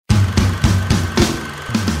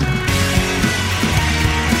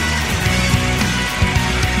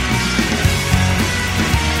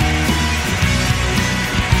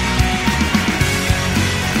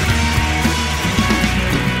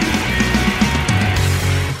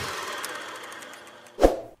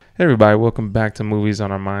Hey everybody, welcome back to Movies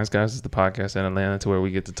on Our Minds, guys. It's the podcast in Atlanta to where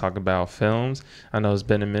we get to talk about films. I know it's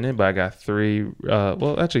been a minute, but I got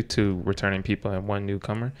two returning people and one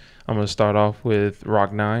newcomer. I'm going to start off with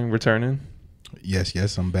Rock9 returning.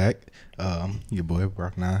 Yes, I'm back. Your boy,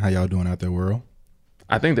 Rock9. How y'all doing out there, world?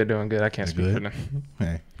 I think they're doing good. I can't speak good for them.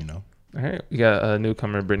 Hey, All right, we got a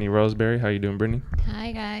newcomer, Brittany Roseberry. How you doing, Brittany?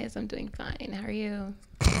 Hi guys, I'm doing fine. How are you?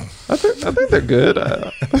 I think they're good.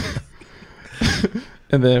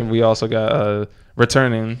 And then we also got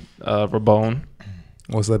returning Rabone.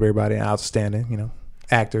 What's up, everybody? Outstanding,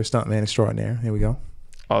 actor, stuntman extraordinaire. Here we go.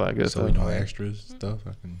 All that good so stuff. we doing extras stuff.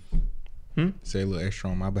 I can say a little extra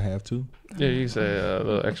on my behalf too. Yeah, you can say a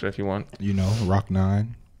little extra if you want. Rock9,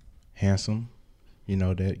 handsome.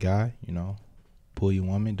 That guy. Pull your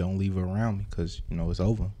woman. Don't leave her around me because it's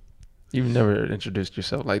over. You've never introduced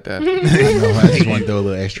yourself like that. I know. I just want to throw a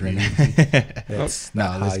little extra in there. Let's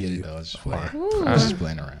Let's get it though. It's fine. I was just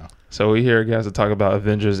playing around. So we here, guys, to talk about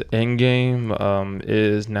Avengers Endgame. It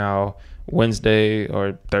is now Wednesday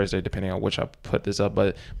or Thursday, depending on which I put this up.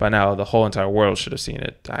 But by now, the whole entire world should have seen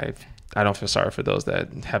it. I don't feel sorry for those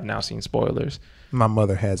that have now seen spoilers. My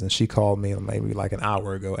mother hasn't. She called me maybe like an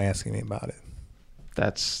hour ago asking me about it.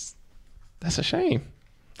 That's a shame.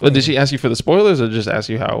 Well, did she ask you for the spoilers or just ask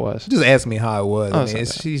you how it was? Just ask me how it was. Oh, I mean,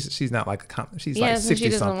 she's not like she's Yeah, like so 60 she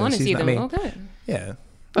doesn't something. want to She's see not, them. Okay. yeah,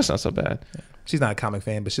 That's not so bad. she's not a comic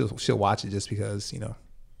fan, but she'll watch it just because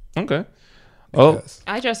Okay. Oh, because-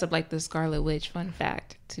 I dressed up like the Scarlet Witch. Fun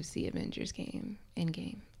fact: to see Avengers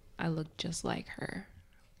Endgame, I looked just like her.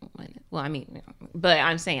 But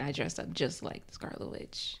I'm saying I dressed up just like the Scarlet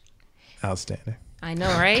Witch. outstanding. I know,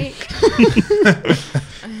 right?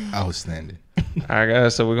 Outstanding. all right,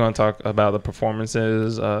 guys. So we're going to talk about the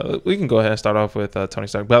performances. We can go ahead and start off with Tony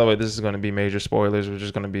Stark. By the way, this is going to be major spoilers. We're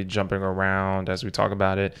just going to be jumping around as we talk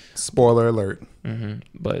about it. Spoiler alert.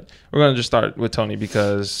 But we're going to just start with Tony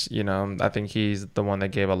because, I think he's the one that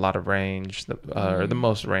gave a lot of range, or the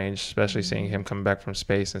most range, especially seeing him come back from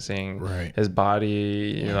space and seeing his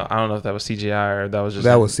body. I don't know if that was CGI or that was just...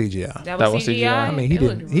 That was CGI. That was was CGI? CGI. I mean,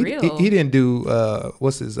 he didn't do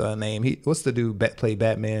what's his name? What's the dude play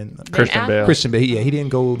Batman? Christian Bale. Christian Bale. Yeah, he didn't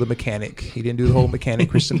go the mechanic. He didn't do the whole mechanic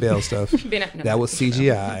Christian Bale stuff. That was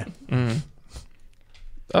CGI.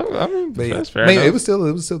 I mean, But that's yeah, fair I mean, enough.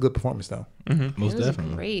 it was still good performance though. Most It was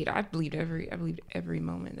definitely. great. I believed every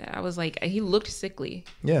moment that I was like, he looked sickly.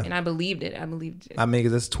 Yeah. And I believed it. I believed it. I mean,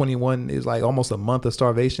 'cause that's 21 is like almost a month of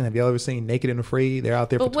starvation. Have y'all ever seen Naked and Afraid? They're out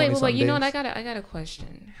there for 20 something Wait. You know what? days. I got a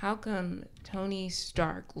question. How come Tony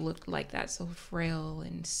Stark looked like that, so frail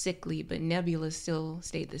and sickly, but Nebula still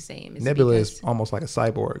stayed the same? Is it Nebula because- is almost like a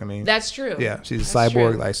cyborg. I mean, That's true. yeah, she's a That's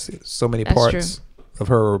cyborg. true. Like so many That's parts true. of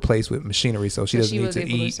her are replaced with machinery, so she So doesn't she need was to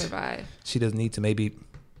able eat. to survive. She doesn't need to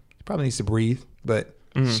probably needs to breathe, but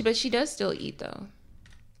But she does still eat though.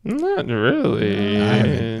 Not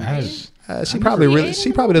really. she probably ate in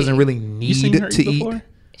the doesn't movie. really need seen her to eat eat. before?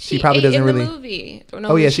 She probably ate doesn't in really. The movie. Or no,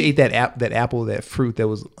 Oh yeah, was she ate that apple, that fruit that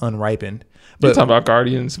was unripened. You're But talking about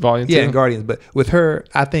Guardians Volume 2? yeah, in Guardians. But with her,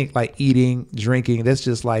 I think like eating, drinking, that's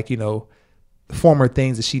just like former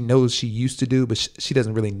things that she knows she used to do, but she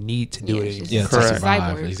doesn't really need to do Yeah, it she's anymore. Yeah, to Correct.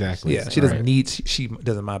 survive. Cyborg. Exactly. Yeah, she doesn't Right. need. She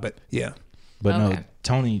doesn't mind, but yeah, But no, Okay.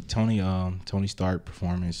 Tony Stark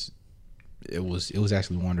performance, it was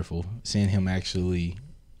actually wonderful seeing him actually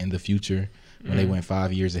in the future when they went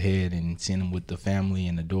 5 years ahead and seeing him with the family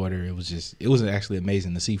and the daughter. It was actually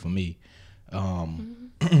amazing to see for me,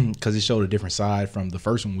 because it showed a different side from the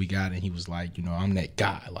first one we got, and he was like, I'm that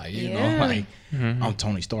guy, like I'm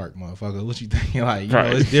Tony Stark, motherfucker. What you thinking? Like,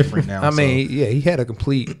 Right. it's different now. I mean, yeah, he had a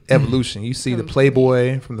complete evolution. You see the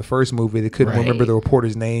Playboy from the first movie that couldn't Right. remember the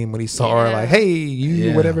reporter's name when he saw her, Yeah. like, hey, you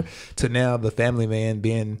Yeah. whatever, to now the family man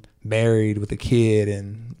being married with a kid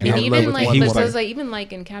and And in And I love even with like, one but woman. so it's like even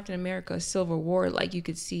like in Captain America: Civil War, like you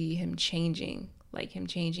could see him changing,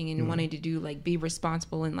 and wanting to do like be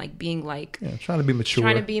responsible and like being like Yeah, trying to be mature.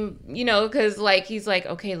 trying to be, because like he's like,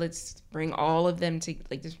 okay, let's bring all of them to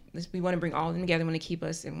like this. We want to bring all of them together. We want to keep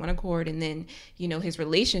us in one accord. And then his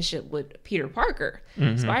relationship with Peter Parker,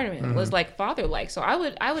 Spider-Man, was like father-like. So I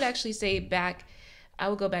would actually say I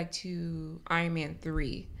would go back to Iron Man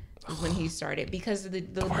 3. Was when he started, because of the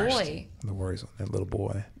boy, the worries on that little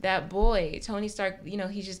boy. Tony Stark,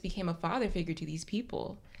 he just became a father figure to these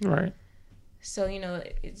people. Right. So,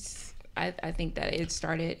 I think that it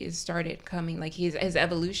started coming, like his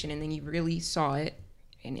evolution, and then you really saw it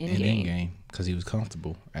in Endgame. because he was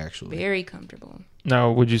comfortable, actually. Very comfortable.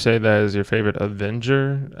 Now, would you say that is your favorite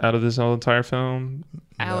Avenger out of this whole entire film?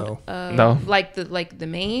 No. No. Like the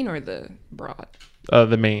main or the broad?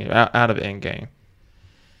 The main, out of Endgame.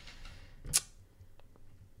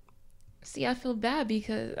 See, I feel bad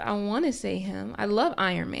because I want to say him. I love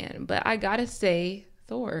Iron Man, but I gotta say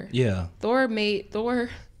Thor. Yeah. Thor.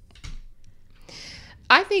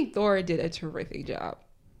 I think Thor did a terrific job.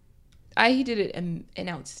 He did an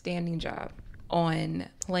outstanding job on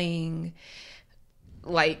playing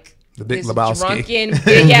like The Big this Lebowski.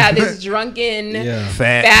 this drunken Yeah.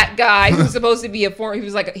 fat guy who's supposed to be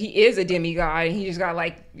he is a demigod, and he just got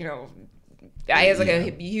like, you know, he has like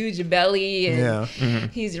a huge belly, and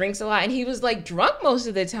he drinks a lot, and he was like drunk most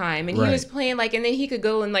of the time, and he was playing like, and then he could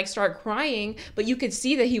go and like start crying, but you could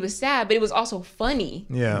see that he was sad, but it was also funny.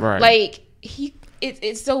 Yeah. Right. Like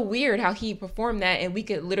it's so weird how he performed that, and we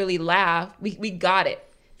could literally laugh. We got it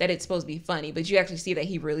that it's supposed to be funny, but you actually see that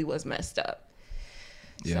he really was messed up.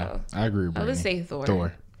 Yeah. So, I agree with I would Brittany. say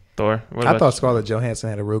Thor. Thor. What I about thought you? Scarlett Johansson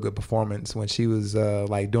had a real good performance when she was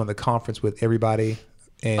like doing the conference with everybody,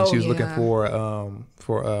 and she was looking for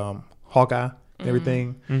Hawkeye and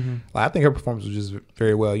everything. Mm-hmm. Like, I think her performance was just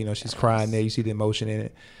very well. You know, she's crying there. You see the emotion in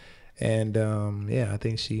it, and I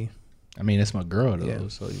think she. I mean, that's my girl though, Yeah.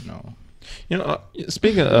 so you know. You know,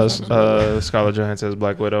 speaking of Scarlett Johansson as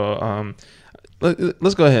Black Widow,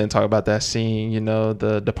 let's go ahead and talk about that scene. You know,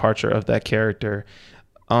 the departure of that character.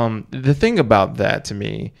 The thing about that to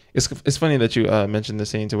me, it's funny that you mentioned the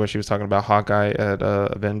scene to where she was talking about Hawkeye at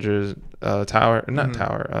Avengers Tower, not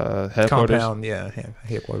Tower, headquarters. Compound,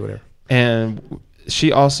 headquarters, whatever. And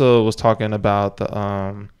she also was talking about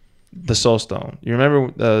the Soul Stone. You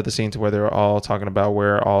remember the scene to where they were all talking about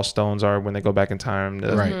where all stones are when they go back in time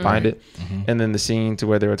to find it? Mm-hmm. And then the scene to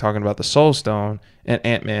where they were talking about the Soul Stone, and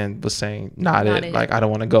Ant-Man was saying, not it. Like, I don't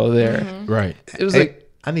want to go there. Right. It was like,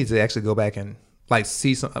 I need to actually go back and like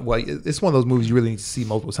see some. Well, it's one of those movies you really need to see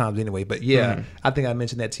multiple times anyway. But yeah, I think I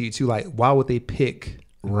mentioned that to you too. Like, why would they pick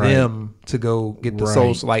them to go get the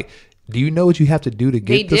Soul? Like, do you know what you have to do to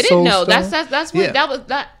get the Soul They didn't know. Stone? That's what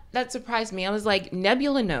that surprised me. I was like,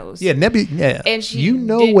 Nebula knows. Yeah, Nebula. Yeah, And she you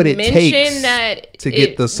know did what it mention takes that to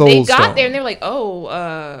get the Soul They Stone. got there and they're like,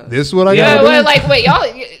 oh, This is what I yeah, got. well, like, wait,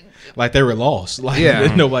 y'all, Like they were lost. Like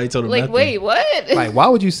Yeah. nobody told them like, nothing. wait, what? Like, why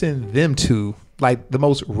would you send them to like the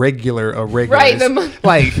most regular of regulars? Right,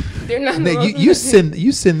 like, They're not. you send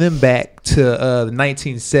them back to the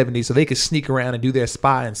 1970s so they could sneak around and do their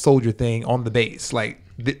spy and soldier thing on the base. Like,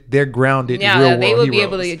 they're grounded. Yeah, real they world would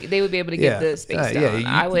heroes. be able to Yeah. get the Space Yeah, Stone.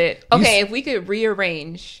 yeah, I would. you Okay, if we could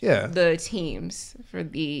rearrange Yeah. the teams for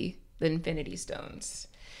the Infinity Stones,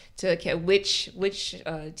 to which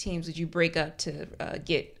teams would you break up to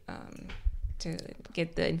get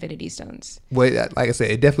the Infinity Stones? Well, like I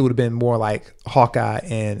said, it definitely would have been more like Hawkeye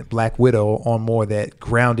and Black Widow on more that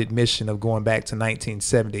grounded mission of going back to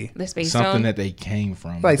 1970. The Space Something Stone. that they came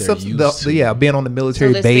from. Like they're something, used to. being on the So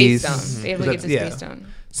military the base. Space Stone. Able to get the Yeah. Space Stone.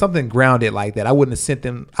 Something grounded like that. I wouldn't have sent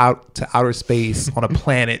them out to outer space on a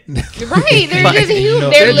planet. Right, they're Like, just you know,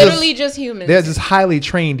 they're they're literally just humans. They're just highly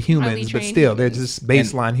trained humans, Highly but trained still, they're humans. just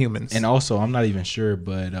baseline humans. And also, I'm not even sure,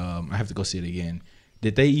 but I have to go see it again.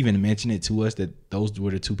 Did they even mention it to us that those were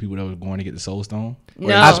the two people that were going to get the Soul Stone? Or No.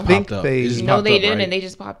 it just I think popped up? they- It just no, popped they up, didn't. right? They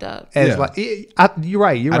just popped up. As Yeah. like, you're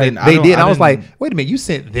right. You're I right. didn't- I They don't- did. I I was like, didn't- wait a minute, you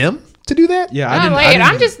sent them to do that? Yeah, I'm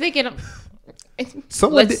didn't- just thinking.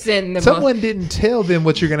 Someone Let's send them. Someone didn't tell them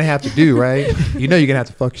what you're gonna have to do, right? You know you're gonna have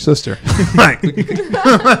to fuck your sister. Like,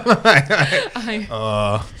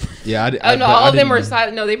 Yeah, Oh no, all of them were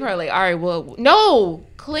silent. No, they probably like, all right, well, no.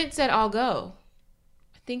 Clint said I'll go.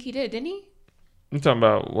 I think he did, didn't he? I'm talking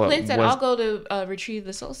about what? Clint said I'll go to retrieve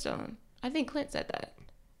the Soul Stone. I think Clint said that.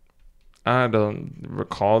 I don't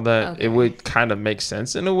recall that. Okay. It would kind of make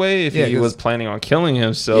sense in a way if Yeah, he 'cause- was planning on killing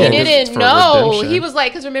himself. He didn't for know. redemption. He was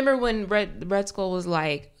like, because remember when Red Skull was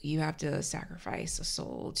like, you have to sacrifice a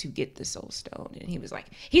soul to get the Soul Stone, and he was like,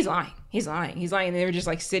 he's lying. And they were just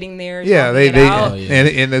like sitting there. yeah, talking they it out.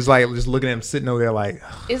 and it's like just looking at him sitting over there like,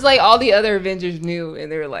 It's like all the other Avengers knew,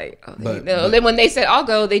 and they were like, oh, But- then when they said I'll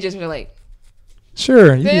go, they just were like,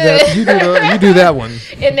 sure, you do that, you do that one.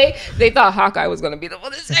 and they thought Hawkeye was gonna be the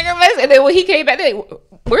one to sacrifice, and then when he came back, they like,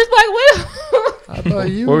 where's Black Widow? I thought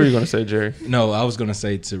you. What were you gonna say, Jerry? No, I was gonna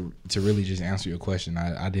say to really just answer your question.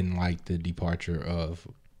 I didn't like the departure of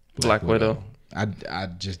Black Widow. I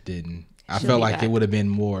just didn't. I She'll felt be like back. it would have been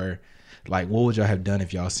more. Like, what would y'all have done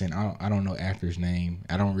if y'all sent? I don't know actor's name.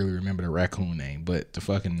 I don't really remember the raccoon name, but the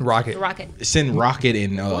fucking Rocket. send Rocket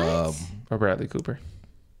and Or Bradley Cooper?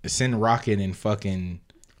 send Rocket and fucking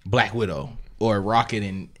Black Widow or Rocket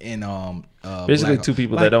and Basically, Black- two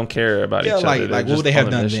people like- that don't care about Yeah, each like other. what would they have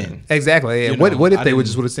done then? Exactly. Yeah. You What know, if I they would didn't-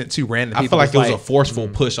 just would have sent two random I people? feel like it was a It's forceful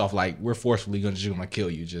push off. Like we're forcefully gonna kill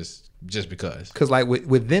you. Just just because. Because like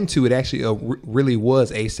with them two, it actually really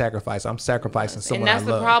was a sacrifice. I'm sacrificing someone I love. And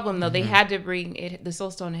that's the problem, though. They had to bring it. The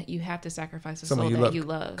soul stone. You have to sacrifice the soul that you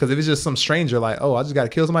love. Because if it's just some stranger, like, oh, I just got to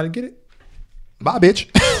kill somebody to get it. Bye, bitch.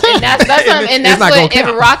 And that's what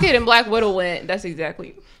if Rocket and Black Widow went. That's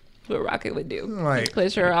exactly what Rocket would do. Like,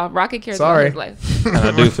 push her off. Rocket cares about his life. And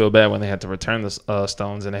I do feel bad when they had to return the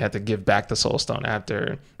stones and they had to give back the soul stone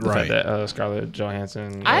after the fact that Scarlett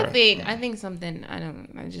Johansson. I think something.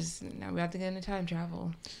 Now we have to get into time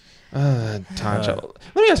travel. Time travel.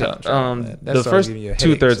 Let me ask you. The first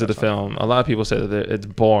 2/3 of the film, a lot of people say that it's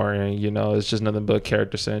boring. You know, it's just nothing but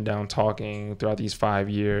characters sitting down talking throughout these 5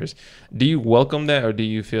 years. Do you welcome that, or do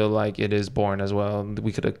you feel like it is boring as well?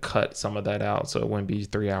 We could have cut some of that out so it wouldn't be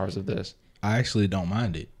 3 hours of this. I actually don't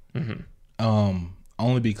mind it.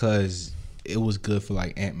 Only because it was good for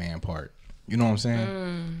like Ant-Man part. You know what I'm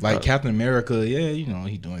saying? Like Captain America, yeah, you know,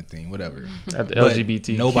 he doing a thing, whatever. At the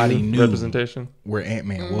LGBT nobody knew representation where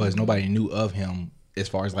Ant-Man was. Nobody knew of him as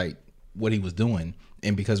far as like what he was doing.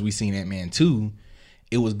 And because we seen Ant-Man 2,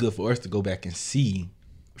 it was good for us to go back and see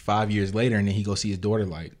 5 years later, and then he go see his daughter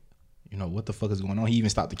like, you know, what the fuck is going on? He even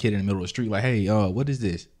stopped the kid in the middle of the street like, hey, what is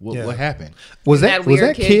this? What happened? Was that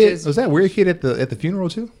weird kid at the funeral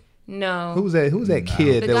too? No. Who was that? Who was that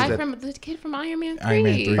kid? The kid from Iron Man 3. Iron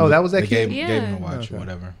Man 3. Oh, that was that kid? Gave him a watch or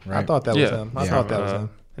whatever. Right? I thought that was him. I thought that was him.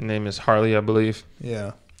 His name is Harley, I believe.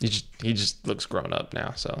 Yeah. He just looks grown up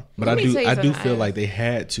now. So, but I do feel like they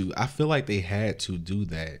had to. I feel like they had to do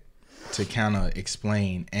that to kind of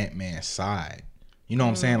explain Ant-Man's side. You know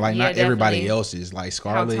what I'm saying? Like not everybody else is like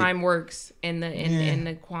Scarlet. How time works in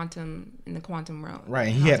the quantum realm. Right,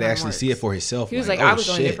 and he had to actually see it for himself. He was like, I was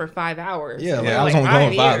only there for 5 hours. Yeah, I was only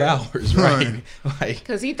going 5 hours. Right, like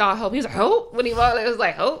because he thought Hope. He was like Hope when he walked. It was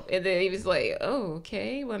like Hope, and then he was like, oh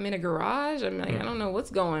okay, well I'm in a garage. I'm like I don't know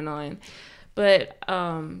what's going on, but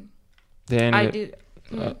did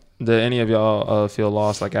any of y'all feel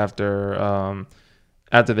lost like after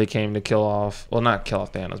they came to kill off, well, not kill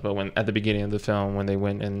off Thanos, but when at the beginning of the film, when they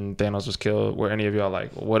went and Thanos was killed, were any of y'all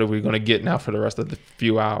like, what are we going to get now for the rest of the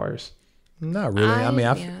few hours? Not really.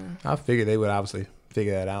 I figured they would obviously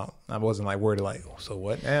figure that out. I wasn't like worried like, so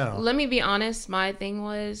what now? Let me be honest. My thing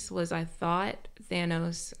was I thought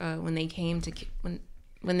Thanos, when they came to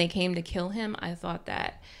kill him, I thought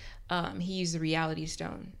that he used the Reality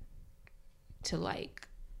Stone to like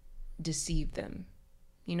deceive them.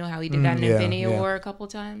 You know how he did that in Infinity War a couple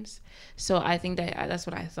times? So I think that's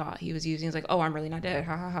what I thought he was using. He's like, oh, I'm really not dead.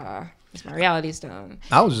 Ha, ha, ha. It's my Reality Stone.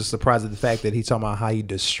 I was just surprised at the fact that he's talking about how he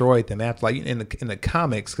destroyed them. After, like in the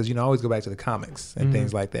comics, because, you know, I always go back to the comics and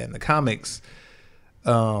things like that. In the comics,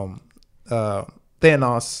 Thanos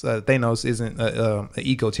isn't an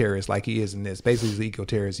eco-terrorist like he is in this. Basically, he's an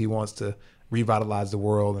eco-terrorist. He wants to revitalize the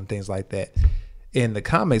world and things like that. In the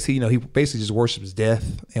comics, he basically just worships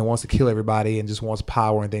death and wants to kill everybody and just wants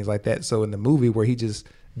power and things like that. So in the movie where he just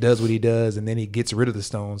does what he does and then he gets rid of the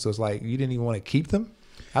stones, so it's like you didn't even want to keep them.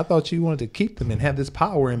 I thought you wanted to keep them and have this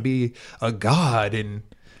power and be a god and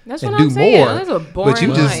that's and what do I'm saying. more. That's a boring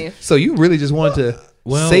life. So you really just wanted to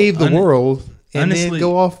save the world and honestly, then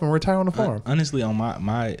go off and retire on the farm. Honestly, on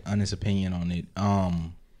my honest opinion on it,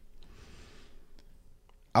 I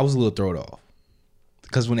was a little thrown off.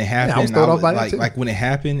 Because when it happened, like when it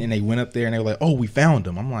happened and they went up there and they were like, "Oh, we found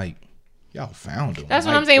him." I'm like, "Y'all found him." That's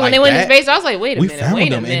what I'm saying. When they went in space, I was like, "Wait a minute,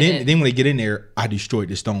 wait a minute." And then when they get in there, I destroyed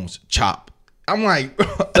the stones. Chop. I'm like,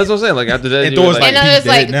 that's what I'm saying. Like after that, and Thor's like, it's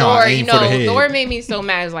like Thor. You know, Thor made me so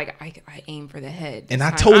mad. It's like I aim for the head. And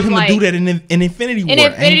I told him to do that in Infinity War. In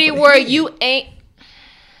Infinity War, you ain't.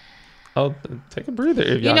 Oh, take a breather.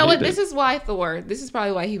 If you know what? This is why Thor. This is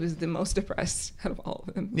probably why he was the most depressed out of all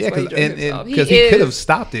of them. Yeah, because he could have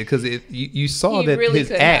stopped it. Because you saw that really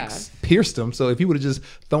his axe pierced him. So if he would have just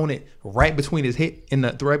thrown it right between his head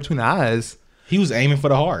right between the eyes, he was aiming for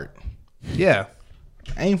the heart. Yeah,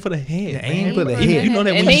 aim for the head. Yeah, aim for the head. You know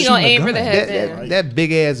that and when you gonna aim for the head. That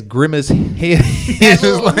big ass grimace head.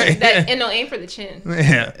 And no, aim for the chin.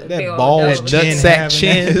 Yeah, that bald nutsack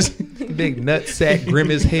chin. Big nutsack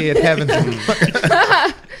grimace head having.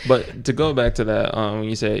 But to go back to that, when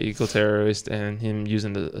you said eco-terrorist and him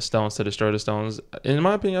using the stones to destroy the stones, in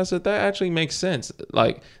my opinion, I said that actually makes sense.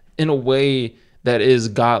 Like in a way that is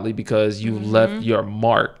godly because you left your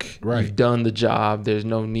mark. Right. You've done the job. There's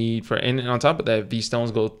no need for, and on top of that, if these stones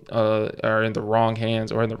are in the wrong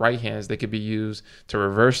hands or in the right hands, they could be used to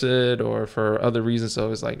reverse it or for other reasons.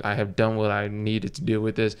 So it's like, I have done what I needed to do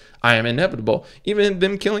with this. I am inevitable. Even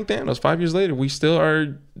them killing Thanos 5 years later, we still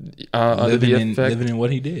are living in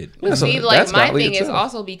what he did. Yeah, see, like my thing is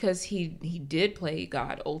also because he did play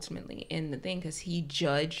God ultimately in the thing because he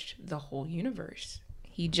judged the whole universe.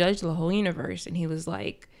 he judged the whole universe, and he was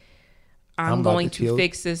like, I'm about going to to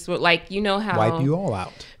fix this. Like, you know how Wipe you all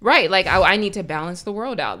out. right? Like I need to balance the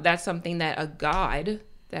world out. That's something that God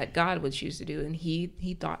would choose to do, and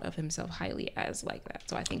he thought of himself highly as like that.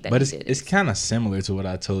 So I think that. But he did it's kind of similar to what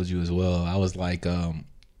I told you as well. I was like,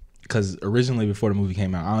 because originally before the movie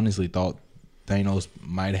came out, I honestly thought Thanos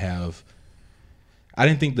might have. I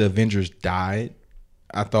didn't think the Avengers died.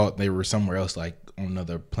 I thought they were somewhere else, like on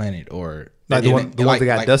another planet, or Like the ones that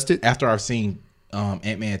got dusted? After I've seen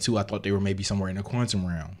Ant-Man 2, I thought they were maybe somewhere in the quantum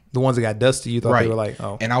realm. The ones that got dusty, you thought they were like,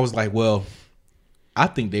 oh. And I was like, well, I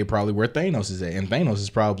think they probably where Thanos is at, and Thanos is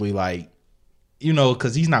probably like, you know,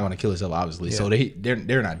 because he's not going to kill himself, obviously. Yeah. So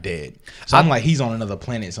they're not dead. So I'm like, he's on another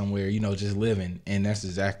planet somewhere, you know, just living, and that's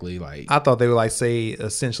exactly like. I thought they would like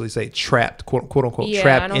essentially say trapped, quote unquote,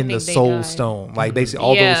 trapped in the Soul Stone, like basically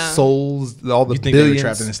all those souls, all the you think billions they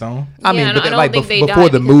were trapped in the stone. I mean, but like before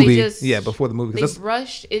the movie, before the movie, they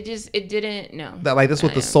rushed. It didn't. No, that's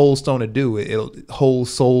what the Soul Stone to do. It'll hold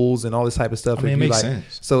souls and all this type of stuff. I mean, it makes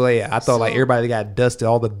sense. So yeah, I thought like everybody that got dusted,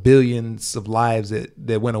 all the billions of lives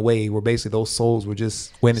that went away were basically those souls were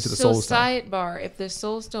just went into the Soul Stone. Sidebar: if the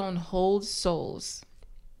Soul Stone holds souls,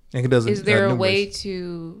 and it doesn't, is there a way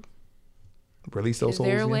to release those souls?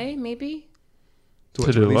 Is there a way, maybe, to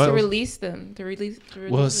release them?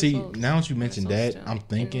 Well, see, now that you mentioned that, I'm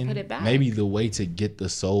thinking maybe the way to get the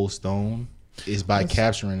Soul Stone is by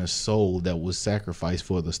capturing a soul that was sacrificed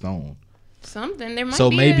for the stone. Something there might. So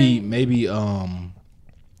be maybe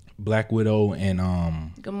Black Widow and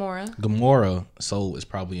Gamora soul is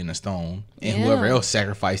probably in the stone, and whoever else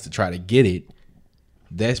sacrificed to try to get it,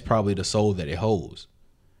 that's probably the soul that it holds.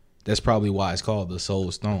 That's probably why it's called the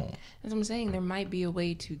Soul Stone. That's what I'm saying. There might be a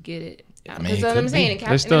way to get it. I mean,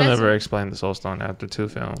 they still never explained the Soul Stone after 2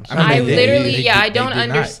 films. I literally, I don't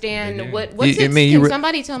understand what. What's it? Can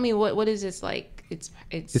somebody tell me what is this like? It's.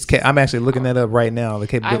 I'm actually looking that up right now. The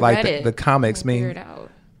capability, like the comics mean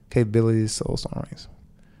capabilities, Soul Stone rings.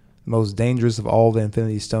 Most dangerous of all the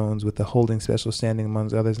Infinity Stones, with the holding special standing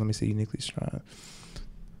amongst others. Let me see, uniquely strong.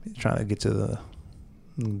 Trying to get to the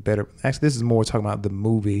better. Actually, this is more talking about the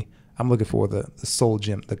movie. I'm looking for the Soul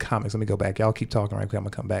Gem, the comics. Let me go back. Y'all keep talking right quick. I'm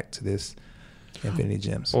gonna come back to this Infinity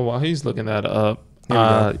Gems. Well, while he's looking that up,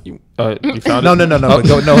 you found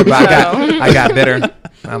no. But I got better.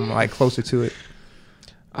 I'm like closer to it.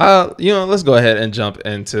 Let's go ahead and jump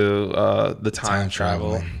into the time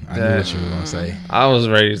travel. I knew what you were gonna say. I was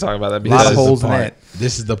ready to talk about that because a lot of holes in that.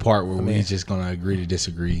 This is the part where we're just gonna agree to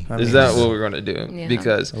disagree. Is that what we're gonna do? Yeah.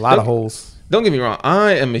 Because a lot of holes. Don't get me wrong.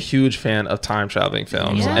 I am a huge fan of time traveling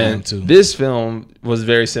films, and this film was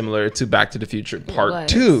very similar to Back to the Future Part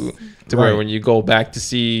 2, where when you go back to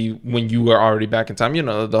see when you were already back in time,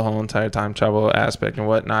 the whole entire time travel aspect and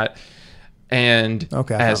whatnot. And I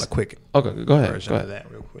found a quick. Okay, go ahead. Version of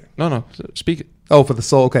that real quick. No, speak it. Oh, for the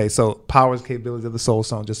soul. Okay, so powers, capabilities of the Soul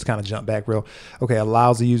Stone. Just to kind of jump back real. Okay,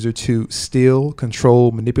 allows the user to steal,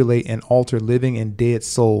 control, manipulate, and alter living and dead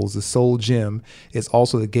souls. The Soul Gem is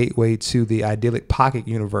also the gateway to the idyllic pocket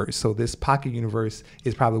universe. So this pocket universe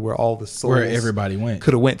is probably where all the souls, where everybody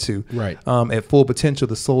could have went to. Right. At full potential,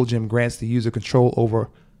 the Soul Gem grants the user control over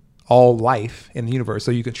all life in the universe.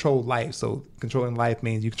 So you control life. So controlling life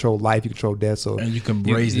means you control life, you control death. So and you can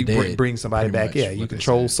raise the dead. Bring somebody back. Yeah, you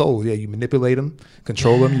control souls. Yeah, you manipulate them,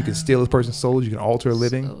 control them. You can steal a person's souls. You can alter a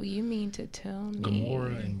living. So you mean to tell me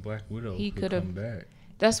Gamora and Black Widow could come back?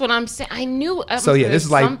 That's what I'm saying. I knew. So yeah, this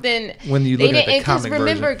is like something when you look at the comic version.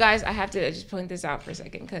 Remember, guys, I have to just point this out for a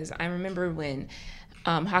second because I remember when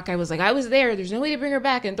Hawkeye was like, I was there. There's no way to bring her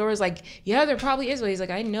back. And Thor was like, yeah, there probably is. He's like,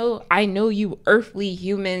 I know you earthly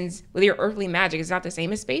humans with your earthly magic. It's not the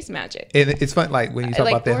same as space magic. And it's fun, like when you talk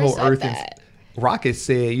about that whole Earth. Rocket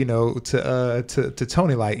said, to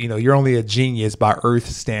Tony, like, you're only a genius by Earth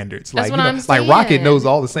standards. That's like, what I'm saying. Like Rocket knows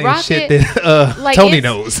all the same shit that Tony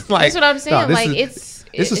knows. Like, that's what I'm saying.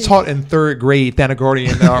 This is taught in 3rd grade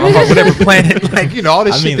Thanagordian or whatever planet. Like, all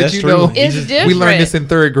this shit that know. It's different. We learned this in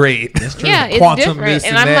 3rd grade. That's true. Yeah, it's different.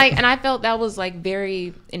 And I'm like, and I felt that was like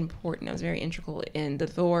very important. That was very integral in the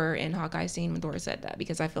Thor and Hawkeye scene when Thor said that,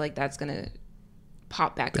 because I feel like that's going to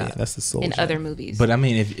pop back up that's the Soul in Gem. Other movies. But I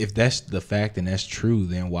mean, if that's the fact and that's true,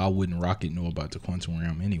 then why wouldn't Rocket know about the quantum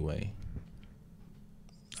realm anyway?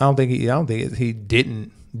 I don't think he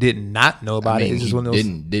did not know about it. It's just one of those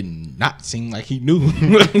did not seem like he knew.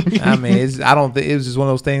 I mean, I don't think it was just one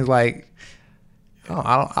of those things. Like,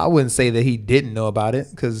 I wouldn't say that he didn't know about it,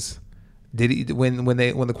 because did he when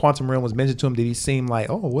the quantum realm was mentioned to him? Did he seem like,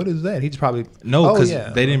 oh, what is that? He just probably no, because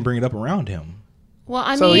they didn't bring it up around him. Well,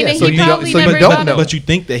 I So, mean, yeah, and so he you don't- probably so you never don't got know. it. But you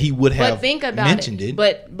think that he would But have think about mentioned it.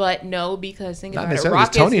 it. But no, because think Not about it. necessarily, 'cause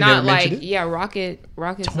Rocket's Tony never not like mentioned it.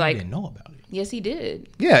 Rocket's Tony like didn't know about it. yes, he did.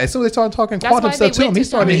 Yeah, as soon as they started talking That's quantum why stuff they to him, went he to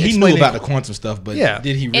started I mean, he knew explaining about the quantum stuff, but Yeah.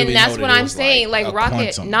 did he really And that's know what that it I'm was saying. Like a Rocket,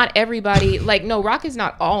 quantum? not everybody. Like no, Rocket's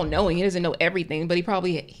not all knowing. He doesn't know everything, but he's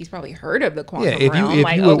probably heard of the quantum Yeah, if realm. you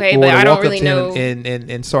Like were okay, to but I walk don't up really to him know.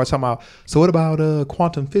 and start talking about, so what about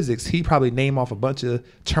quantum physics? He probably name off a bunch of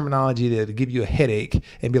terminology to give you a headache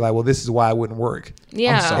and be like, well, this is why it wouldn't work.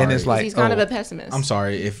 Yeah, sorry. And it's 'cause like, he's kind of oh, a pessimist. I'm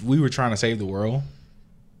sorry. If we were trying to save the world,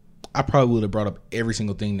 I probably would have brought up every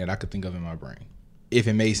single thing that I could think of in my brain, if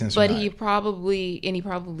it made sense. But or not. he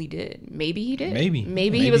probably did. Maybe he did. Maybe.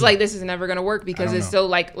 Maybe he was like, this is never gonna work because don't it's know. so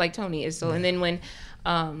like Tony is so. And then when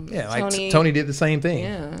Yeah, like Tony did the same thing.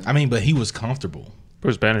 yeah, I mean, but he was comfortable.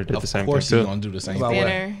 Bruce Banner did Of the same course, thing he's too. gonna do the same About thing. what?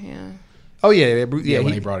 Banner, yeah. Oh yeah, Bruce, Yeah, yeah,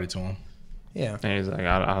 when he, he brought it to him. yeah. And he's like,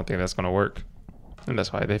 I don't think that's gonna work, and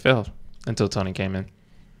that's why they failed until Tony came in.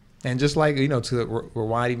 And just like, to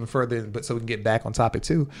rewind even further, but so we can get back on topic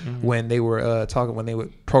too, when they were when they were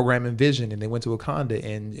programming Vision and they went to Wakanda,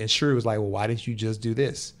 and Shuri was like, well, why didn't you just do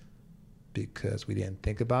this? Because we didn't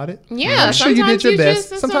think about it. Yeah, I'm sure you did sometimes your you best. just-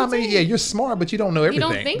 that's what I'm Sometimes, saying. yeah, you're smart, but you don't know You everything.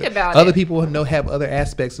 don't think about Other it. people have other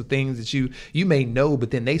aspects of things that you may know,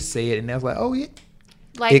 but then they say it, and that's like, oh yeah,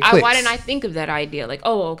 Like, It why clicks. didn't I think of that idea? Like,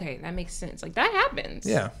 oh, okay, that makes sense. Like that happens.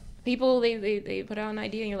 yeah, People they put out an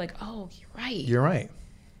idea and you're like, oh, you're right. you're right.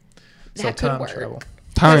 That could work.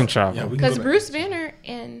 Time travel. Yeah, we can Because go back.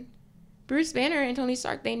 Bruce Banner and Tony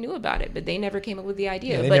Stark, they knew about it, but they never came up with the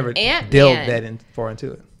idea. Yeah, they but never Ant-Man, delved far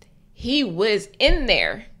into it. he was in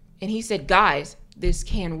there and he said, guys, this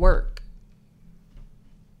can work.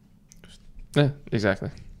 Yeah, exactly.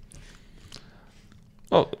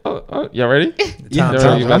 Oh, y'all ready? Yeah, Y'all time ready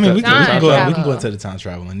travel. I about mean, the we time can go. We travel. can go into the time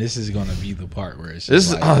travel, and this is going to be the part where it's. This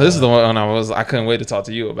Just is like, this is the one I couldn't wait to talk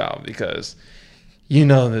to you about because you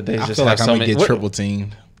know that they I just feel have like I'm so gonna many. get triple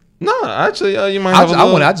teamed. No, actually, you might have a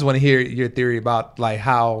little. I just want to hear your theory about like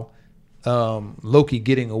how Loki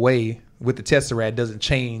getting away with the Tesseract doesn't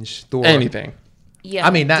change Thor. anything. Yeah,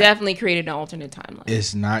 I mean, not- definitely created an alternate timeline.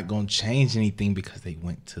 It's not going to change anything because they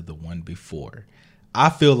went to the one before. I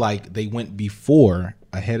feel like they went before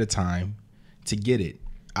ahead of time to get it.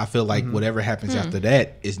 I feel like whatever happens after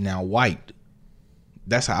that is now wiped.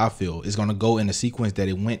 That's how I feel. It's going to go in the sequence that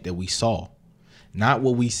it went that we saw. Not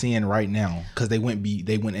what we seeing right now, because they went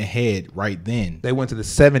ahead right then. They went to the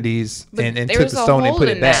 70s But and there took was the a stone and hole put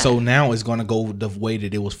it in back. that. So now it's going to go the way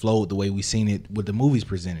that it was flowed, the way we seen it with the movies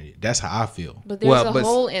presented it. That's how I feel. But there's Well, a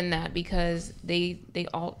hole in that because they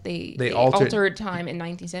altered time in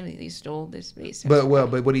 1970. They stole this space. But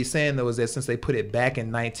what he's saying though is that since they put it back in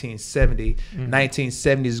 1970,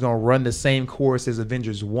 1970 is going to run the same course as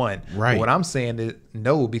Avengers 1. Right. But what I'm saying is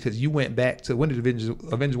no, because you went back to when did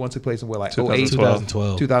Avengers 1 took place in what, like 08?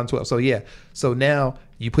 2012. So yeah. So now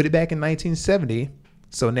you put it back in 1970.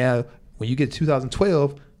 So now when you get to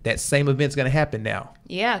 2012, that same event's going to happen now.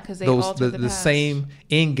 yeah, because they Those altered the the past. same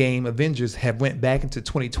in-game Avengers have went back into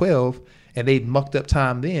 2012 and they mucked up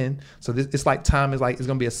time then. So it's like time is like it's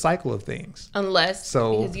going to be a cycle of things. Unless,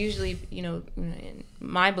 So- because usually,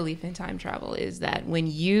 my belief in time travel is that when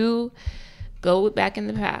you go back in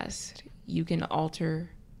the past, you can alter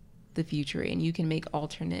the future and you can make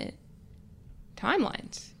alternate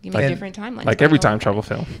timelines. You make Like- different timelines. Like by every going time back. travel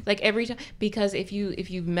film. Like every time, because if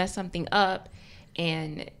you mess something up,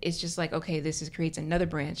 and it's just like, okay, this creates another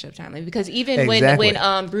branch of timeline. Because even Exactly.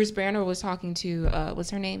 when Bruce Banner was talking to what's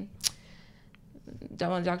her name,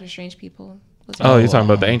 one of Doctor Strange people. What's her Oh, name? you're talking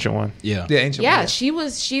about the ancient one. Yeah. The ancient Yeah,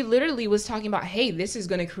 one. she literally was talking about, hey, this is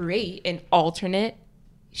going to create an alternate.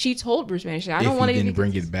 She told Bruce Banner, she said, I don't If want he to didn't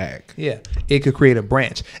bring it back. Yeah, it could create a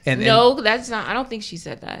branch. And No, that's not. I don't think she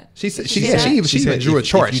said that. she said She she said- even said, drew a if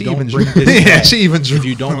chart. you She don't even bring drew. this Yeah, back, she even drew. If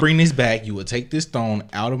you don't bring this back, you will take this stone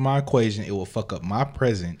out of my equation. It will fuck up my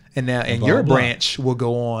present. And now, and blah, your blah. branch will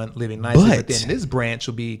go on living nicely, but But- then this branch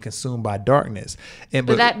will be consumed by darkness. And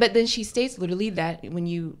But then she states literally that when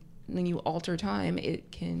you alter time,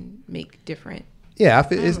 it can make different. yeah, I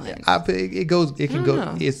feel, timelines. I feel it goes. It can I go.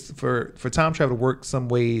 don't know. It's for time travel to work some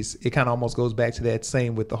ways. It kind of almost goes back to that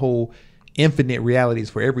same with the whole infinite realities.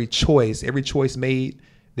 For every choice made,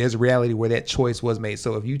 there's a reality where that choice was made.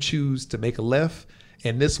 So if you choose to make a left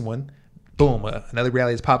in this one, boom, another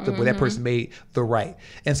reality has popped up where that person made the right.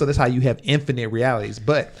 And so that's how you have infinite realities.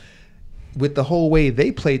 But with the whole way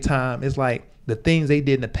they play time, it's like the things they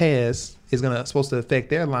did in the past is supposed to affect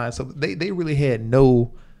their lives. So they really had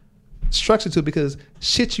no structure to it because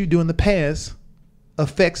shit you do in the past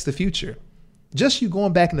affects the future. Just you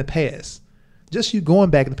going back in the past,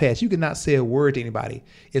 you cannot say a word to anybody.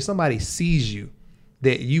 If somebody sees you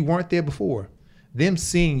that you weren't there before, them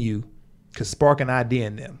seeing you could spark an idea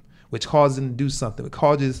in them, which causes them to do something. It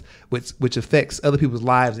causes which affects other people's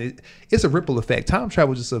lives. It's a ripple effect. Time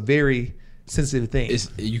travel is just a very sensitive thing.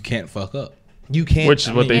 You can't fuck up. You can't. Which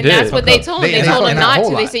is what they and did. that's what they told him. They told him not to.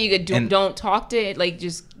 They lot. said you could don't talk to it. Like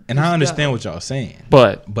just. And I understand what y'all saying,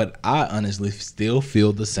 but I honestly still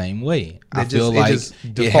feel the same way. I just- feel it like just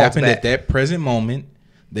it defaults happened back. at that present moment.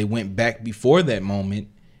 They went back before that moment,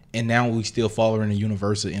 and now we still follow in the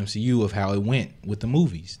universe of MCU of how it went with the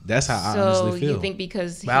movies. That's how I honestly feel. You think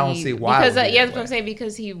because But I don't see why it because would be yeah, that that's what I'm way. saying,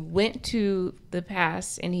 because he went to the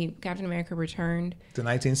past and Captain America returned to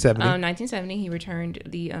 1970. 1970 he returned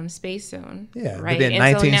the space zone. Yeah, right. but then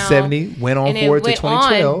And so 1970 went on and it forward to went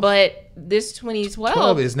 2012. on, but this 2012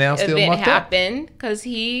 12 is now still event mucked up. happened because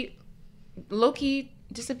Loki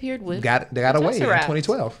disappeared with they got away in Tesseract.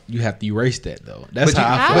 2012. You have to erase that though. That's But you-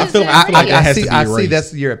 how I How feel. is it I feel like erased? that has to be I see erased.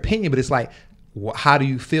 that's your opinion, but it's like, how do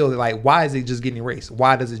you feel? Like, why is it just getting erased?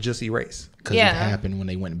 Why does it just erase? Because Yeah. it happened when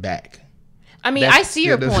they went back. I mean, That's- I see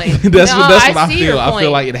your yeah, that's- point. That's No, what I see your feel. I feel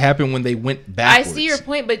point. like it happened when they went I backwards. see your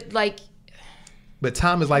point, but like But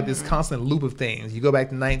time is like this constant loop of things. You go back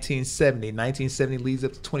to 1970. 1970 leads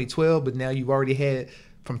up to 2012, but now you've already had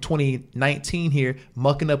from 2019 here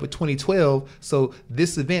mucking up with 2012. So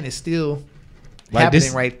this event is still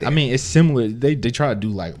happening right there. I mean, it's similar. They try to do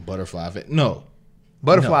like butterfly effect. No,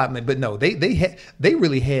 Butterfly, man, but no, they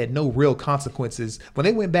really had no real consequences when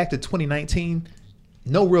they went back to 2019.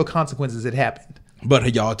 No real consequences had happened.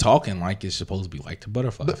 but y'all talking like it's supposed to be like the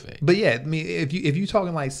butterfly effect. But yeah, I mean, if you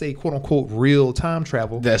talking like say quote unquote real time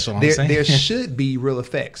travel, That's what I'm there, saying. There should be real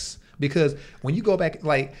effects because when you go back,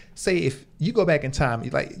 like say if you go back in time,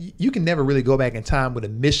 like you can never really go back in time with a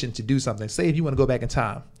mission to do something. Say if you want to go back in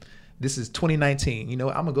time, this is 2019. You know,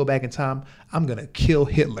 I'm gonna go back in time. I'm gonna kill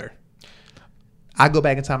Hitler. I go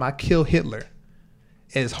back in time. I kill Hitler.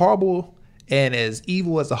 As horrible and as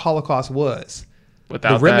evil as the Holocaust was,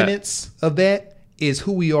 without the remnants of that is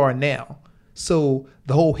who we are now. So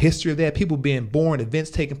the whole history of that, people being born,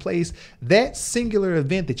 events taking place, that singular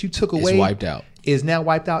event that you took away wiped out. is now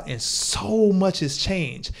wiped out, and so much has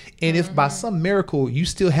changed. And if by some miracle you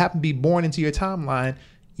still happen to be born into your timeline,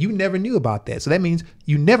 you never knew about that. So that means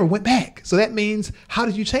you never went back. So that means, how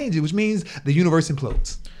did you change it? Which means the universe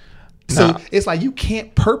implodes. So Nah. it's like you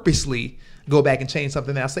can't purposely go back and change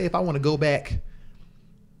something. Now, say if I want to go back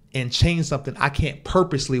and change something, I can't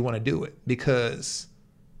purposely want to do it because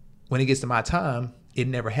when it gets to my time, it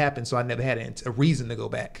never happened. So I never had a reason to go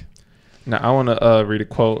back. Now, I want to read a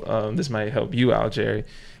quote. This might help you out, Jerry.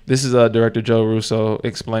 This is director Joe Russo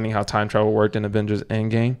explaining how time travel worked in Avengers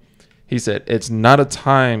Endgame. He said, "It's not a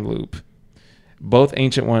time loop. Both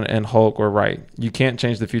Ancient One and Hulk were right. You can't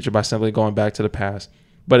change the future by simply going back to the past,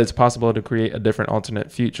 but it's possible to create a different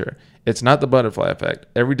alternate future. It's not the butterfly effect.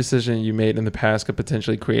 Every decision you made in the past could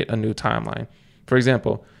potentially create a new timeline. For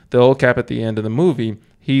example, the old Cap at the end of the movie,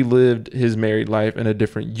 he lived his married life in a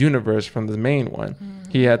different universe from the main one.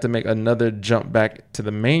 He had to make another jump back to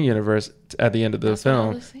the main universe at the end of the That's what I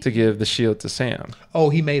film was saying. to give the shield to Sam." Oh,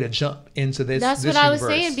 he made a jump into this. that's this what I was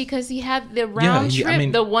universe. saying, because he had the round he- trip, I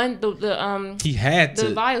mean, he had the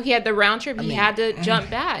to. vial. He had the round trip. He mean- had to jump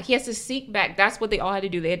back. He has to seek back. That's what they all had to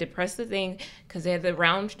do. They had to press the thing because they had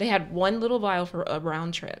They had one little vial for a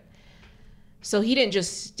round trip. So he didn't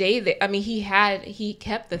just stay there. I mean, he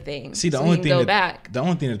kept the thing. See, the so only he thing can go that back. the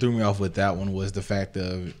only thing that threw me off with that one was the fact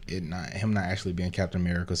of him not actually being Captain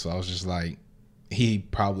America. So I was just like, he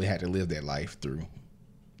probably had to live that life through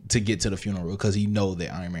to get to the funeral because he know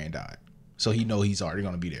that Iron Man died. So he know he's already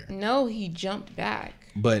gonna be there. No, he jumped back.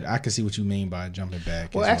 But I can see what you mean by jumping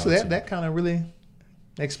back. Well, as actually, too. that kind of really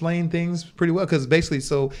explained things pretty well because basically,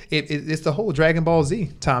 so it's the whole Dragon Ball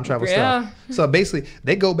Z time travel Yeah. stuff. So basically,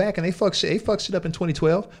 they go back and they fuck shit up in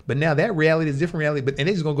 2012, but now that reality is a different reality. But and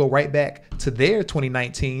they're just gonna go right back to their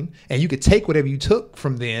 2019, and you could take whatever you took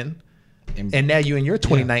from then, and now you're in your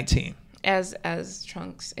 2019. As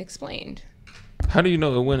Trunks explained. How do you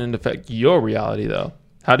know it wouldn't affect your reality, though?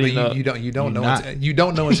 How do But you know? you don't know not. you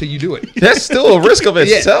don't know until you do it. That's still a risk of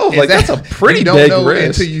itself. Like, that's a pretty you don't big know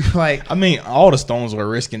risk. until you like. I mean, all the stones were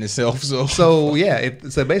risking itself. So yeah,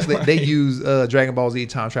 so basically they use Dragon Ball Z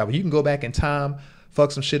time travel. You can go back in time,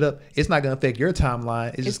 fuck some shit up. It's not going to affect your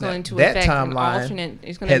timeline. It's just going to that affect an timeline. alternate.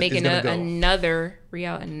 It's going to make is gonna go. another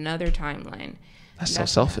timeline. That's so what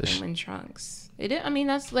selfish. happened when Trunks. It did, I mean,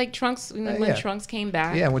 that's like Trunks when yeah. Trunks came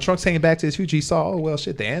back. Yeah, when Trunks came back to his future, he saw, oh well,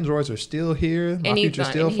 shit, the androids are still here. My And future's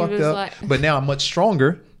still he fucked was up, like- but now I'm much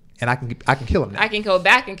stronger, and I can kill him now. I can go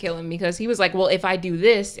back and kill him, because he was like, well, if I do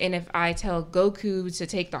this, and if I tell Goku to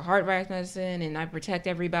take the heart virus medicine, and I protect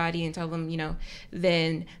everybody and tell them,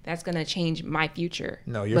 then that's gonna change my future.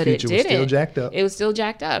 No, your future was still jacked up. It was still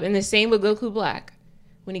jacked up, and the same with Goku Black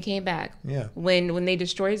when he came back. Yeah. When they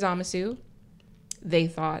destroyed Zamasu, they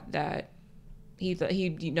thought that he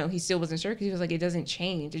still wasn't sure, because he was like, it doesn't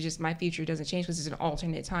change. It's just my future doesn't change because it's an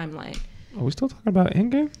alternate timeline. Are we still talking about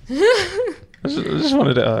Endgame? I just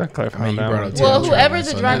wanted to clarify on that. Well, whoever's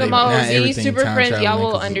a Dragon Ball Z Super Friends, y'all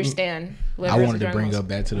will understand. I wanted to bring up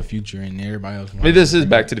Back to the Future, and everybody else. I mean, this is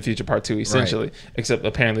Back to the Future Part 2, essentially. Right. Except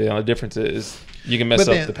apparently the only difference is you can mess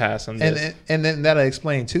up the past on this. And then that'll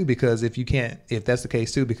explain too, because if that's the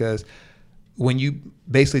case too, because when you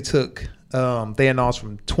basically took Thanos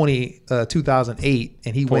from 2008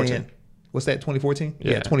 and he 14. Went in. What's that, 2014?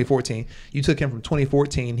 Yeah, 2014. You took him from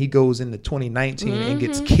 2014. He goes into 2019 and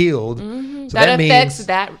gets killed. Mm-hmm. So that means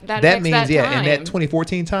that means yeah. In that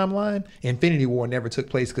 2014 timeline, Infinity War never took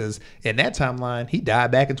place, because in that timeline he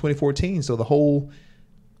died back in 2014. So the whole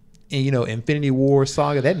Infinity War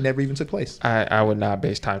saga, that never even took place. I would not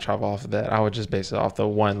base time travel off of that. I would just base it off the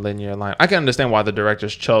one linear line. I can understand why the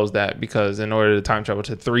directors chose that, because in order to time travel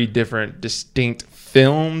to 3 different distinct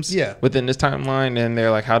films within this timeline, and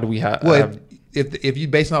they're like, how do we have... Well, if you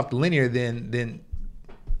base it off the linear, then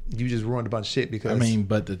you just ruined a bunch of shit, because... I mean,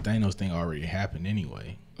 but the Thanos thing already happened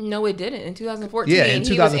anyway. No, it didn't. In 2014, yeah, in 2014,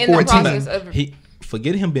 he was in the process of...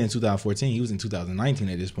 Forget him being 2014. He was in 2019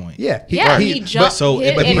 at this point. Yeah, he jumped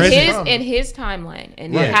in his timeline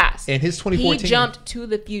in the past. In his 2014, he jumped to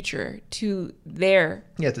the future to their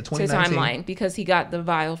to 2019 timeline, because he got the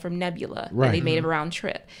vial from Nebula. Right. And they made a round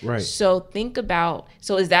trip. Right. So think about,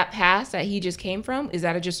 is that past that he just came from? Is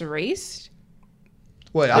that just erased?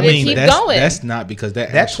 Well, I mean, that's not, because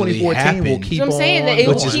that actually 2014 happened. will keep I'm saying that it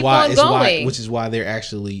will keep on going. Which is why they're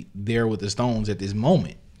actually there with the stones at this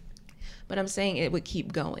moment. But I'm saying it would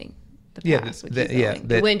keep going. The past would keep going.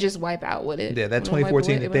 It wouldn't just wipe out, would it? Yeah, that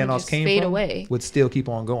 2014 that Thanos came from away. Would still keep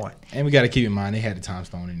on going. And we got to keep in mind, they had the time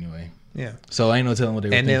stone anyway. Yeah. So ain't no telling what they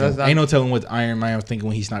were thinking. Ain't no telling what Iron Man was thinking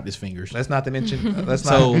when he snapped his fingers. Let's not to mention.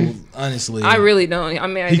 Honestly, I really don't. I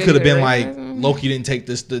mean, he could have been like, Loki didn't take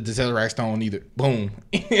the Tesseract stone either. Boom.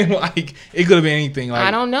 Like, it could have been anything. Like,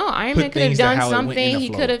 I don't know. Iron Man could have done something. He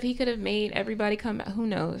could have made everybody come back. Who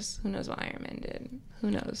knows? Who knows what Iron Man did? Who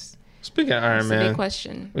knows? Speaking of Iron Man, that's a big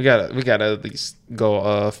question. We gotta at least go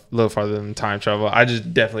a little farther than time travel. I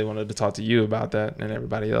just definitely wanted to talk to you about that and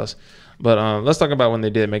everybody else. But let's talk about when they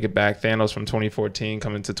did make it back. Thanos from 2014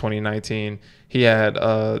 coming to 2019. He had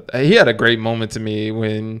a great moment to me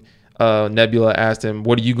when Nebula asked him,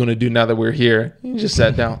 "What are you gonna do now that we're here?" He just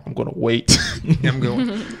sat down. I'm gonna wait. I'm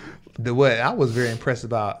going. What I was very impressed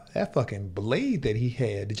about, that fucking blade that he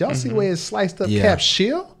had. Did y'all see the way it sliced up Cap's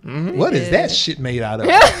shield? Mm-hmm. What is that shit made out of?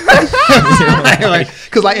 Because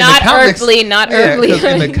like not in the comics, not earthly. In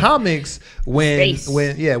the comics,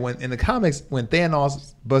 when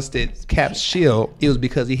Thanos busted Cap's shield, it was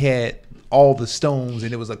because he had all the stones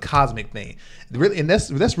and it was a cosmic thing. Really, and that's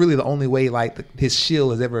really the only way his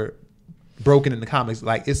shield has ever broken in the comics.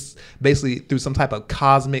 Like, it's basically through some type of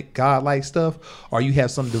cosmic godlike stuff, or you have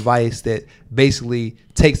some device that basically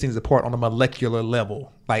takes things apart on a molecular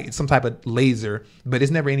level, like it's some type of laser, but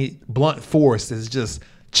it's never any blunt force that's just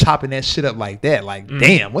chopping that shit up like that. Like,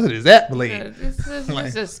 damn, what is that blade? It's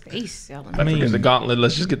a space element. I mean, the gauntlet.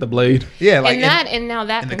 Let's just get the blade. Yeah, like and now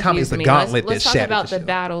that in the comics, the gauntlet. Let's talk about the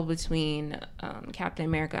battle between Captain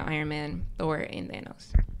America, Iron Man, Thor, and Thanos.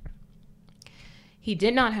 He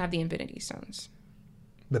did not have the Infinity Stones.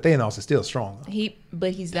 But Thanos is still strong.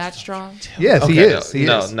 He's that strong. Yes, he is. He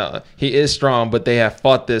is strong. But they have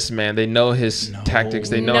fought this man. They know his tactics.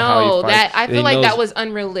 They know how he fights. I feel like that was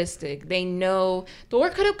unrealistic. They know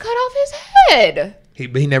Thor could have cut off his head.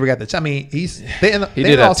 But he never got the. I mean, he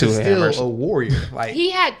did have 2 hammers. Still a warrior. Like, he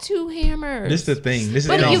had 2 hammers. This is the thing.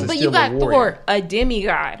 But you got Thor, a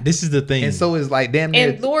demigod. This is the thing. And so is like damn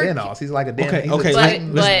near Thanos. He's like a damn.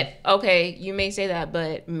 Okay, you may say that,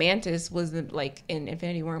 but Mantis was in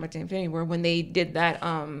Infinity War. Went to Infinity War when they did that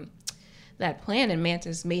plan, and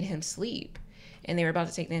Mantis made him sleep, and they were about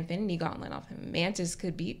to take the Infinity Gauntlet off him. Mantis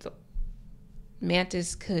could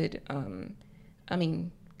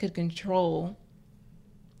control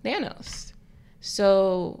Thanos.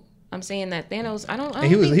 So I'm saying that Thanos,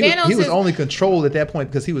 he was only controlled at that point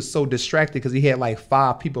because he was so distracted because he had like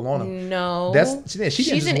 5 people on him. No,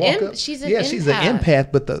 she's an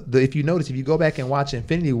empath. But if you notice, if you go back and watch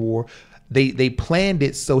Infinity War, they planned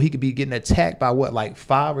it so he could be getting attacked by what, like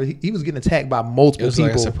 5, or he was getting attacked by multiple people.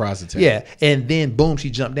 Like a surprise attack. Yeah, and then boom, she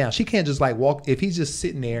jumped down. She can't just like walk if he's just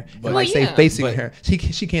sitting there and like say facing her. She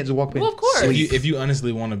can't just walk. Well, of course. If you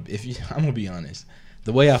honestly want to, I'm gonna be honest.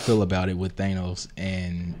 The way I feel about it with Thanos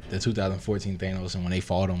and the 2014 Thanos, and when they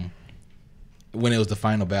fought him, when it was the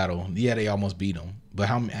final battle, yeah, they almost beat him. But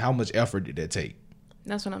how much effort did that take?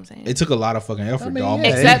 That's what I'm saying. It took a lot of fucking effort to almost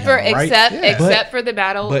except beat him, right? except for the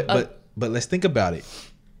battle. But let's think about it.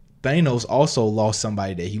 Thanos also lost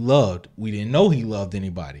somebody that he loved. We didn't know he loved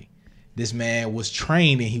anybody. This man was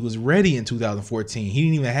trained and he was ready in 2014. He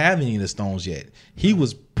didn't even have any of the stones yet. He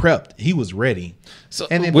was prepped. He was ready. So,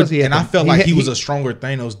 and I felt like he was a stronger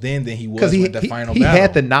Thanos then than he was with the final battle. He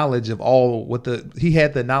had the knowledge of what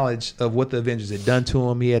the Avengers had done to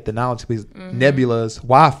him. He had the knowledge because Nebula's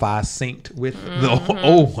Wi-Fi synced with the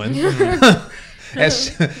old one. Your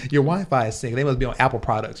Wi-Fi is synced. They must be on Apple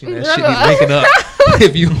products. You know, that shit be linking up.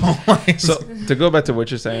 If you so to go back to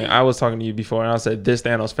what you're saying, I was talking to you before, and I said this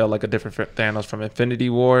Thanos felt like a different Thanos from Infinity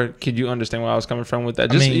War. Could you understand where I was coming from with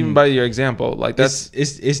that? Just even by your example, like that's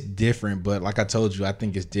it's different. But like I told you, I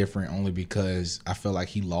think it's different only because I feel like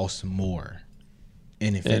he lost more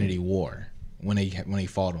in Infinity War when he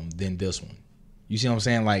fought him than this one. You see what I'm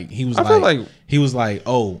saying? Like he was like,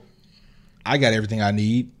 oh, I got everything I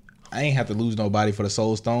need. I ain't have to lose nobody for the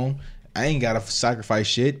Soul Stone. I ain't got to sacrifice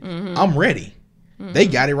shit. I'm ready. They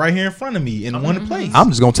got it right here in front of me in one place. I'm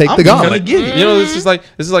just gonna take the gauntlet. You know, this is like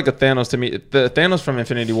a Thanos to me. The Thanos from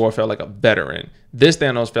Infinity War felt like a veteran. This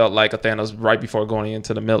Thanos felt like a Thanos right before going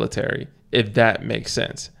into the military, if that makes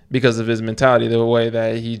sense, because of his mentality, the way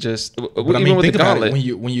that he just. But I mean, think about it.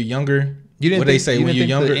 When you're younger, what they say when you're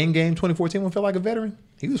younger. The Endgame 2014 one felt like a veteran.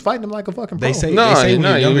 He was fighting him like a fucking pro. They say when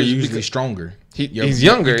you're younger, you're usually stronger. He's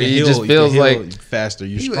younger. He just feels like faster.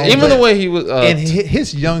 You're stronger. Even the way he was. And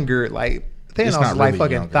his younger, like. Thanos is like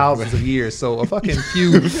fucking younger, thousands of years, so a fucking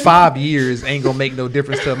few 5 years ain't gonna make no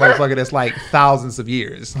difference to a motherfucker that's like thousands of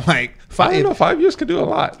years. Like 5 years could do a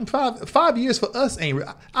lot. 5 years for us ain't.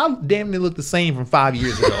 I damn near look the same from 5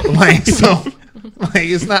 years ago. Like so, like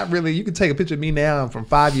it's not really. You can take a picture of me now and from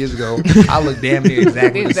 5 years ago. I look damn near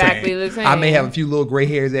exactly the same. I may have a few little gray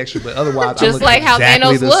hairs extra, but otherwise, just I look like how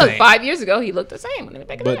exactly Thanos looked 5 years ago, he looked the same. When they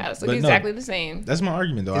back in the house, look exactly the same. That's my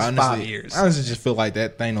argument, though. It's honestly, 5 years. I honestly just feel like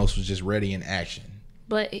that Thanos was just ready in action.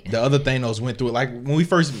 But the other Thanos went through it. Like when we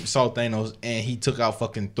first saw Thanos and he took out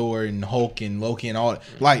fucking Thor and Hulk and Loki and all that.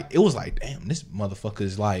 Like it was like, damn, this motherfucker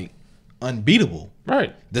is like unbeatable.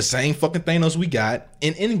 Right. The same fucking Thanos we got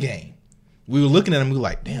in Endgame. We were looking at him. We were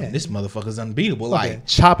like, damn, this motherfucker's unbeatable. Like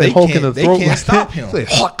chopping Hulk in the throat. They can't stop him.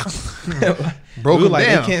 Broke him down.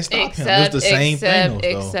 They can't stop him. It was the same Thanos, though.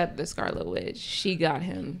 Except the Scarlet Witch, she got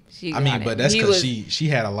him. But that's because she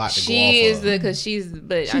had a lot to go off of. She is because she's.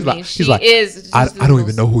 But she's I mean, she is. I don't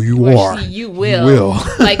even know who you are. You will.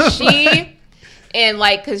 Like she, and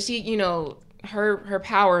like because she, you know, her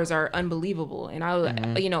powers are unbelievable, and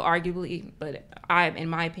I, you know, arguably, but in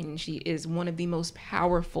my opinion, she is one of the most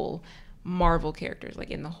powerful Marvel characters,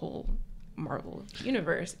 like in the whole Marvel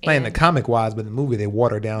universe. Playing the comic wise, but in the movie they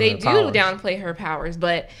water down. They do downplay her powers,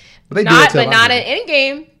 but not in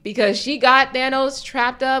Endgame, because she got Thanos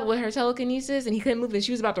trapped up with her telekinesis and he couldn't move, and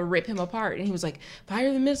she was about to rip him apart, and he was like,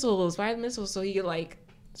 "Fire the missiles, so he could like."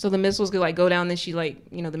 So the missiles could like go down, then she like,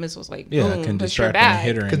 you know, the missiles like boom, can push her distract back. and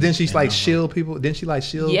hit her. Because then she's like shield people. Didn't she like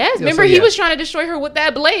shield? Yes, remember he was trying to destroy her with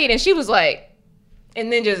that blade, and she was like, and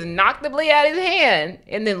then just knocked the blade out of his hand,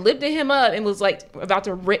 and then lifted him up and was like about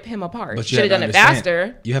to rip him apart. But should have done it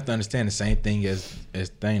faster. You have to understand the same thing as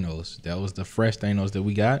Thanos. That was the fresh Thanos that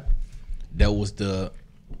we got. That was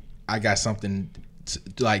I got something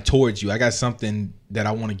like towards you. I got something that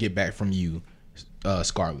I want to get back from you,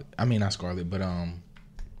 Scarlet. I mean not Scarlet, but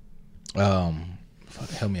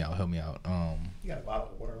help me out. You got a bottle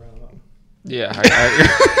of water around them. Yeah. I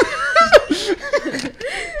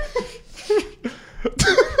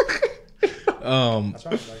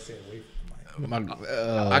tried to say away from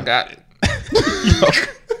I got it.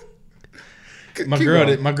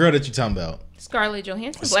 my girl that you talking about. Scarlett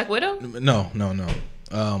Johansson, Black Widow. No.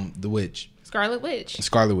 The witch. Scarlet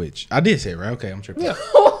Witch. I did say it right. Okay, I'm tripping. Yeah.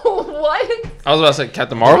 What? I was about to say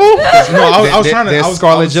Captain Marvel. No, I was trying to. There's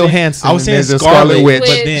Scarlett Johansson. I was saying Scarlet Witch,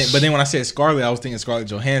 but then when I said Scarlet, I was thinking Scarlett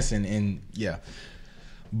Johansson, and yeah.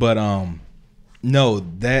 But no,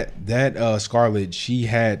 that Scarlett, she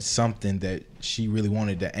had something that she really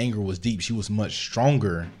wanted. The anger was deep. She was much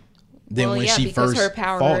stronger than when she first her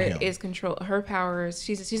power fought him. is control. Her powers.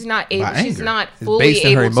 She's not able. By She's anger. not It's fully based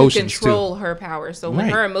in her able to emotions, control her powers. So when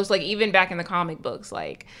Right. her most like even back in the comic books,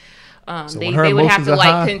 like So they when her would have emotions to are like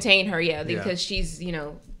high- contain her, because she's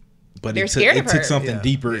But they're it scared took, of her. it took something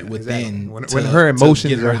deeper exactly. within. When to- her to emotions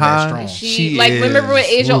get her are that high, strong. She She like is- remember when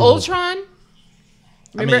Age of Ooh. Ultron?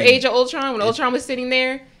 Remember mean, Age of Ultron when Ultron was sitting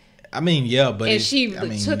there I mean, yeah, but and it- she I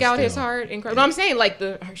mean, took out his still. heart and cried. But I'm saying like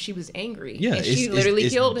she was angry. Yeah, and she literally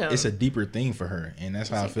killed him. It's a deeper thing for her, and that's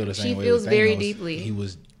how I feel the She same way. feels with very Thanos. deeply. He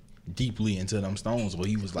was deeply into them stones, where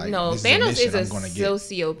he was like, No, this Thanos is is a a mission I'm gonna get.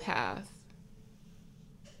 sociopath.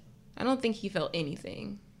 I don't think he felt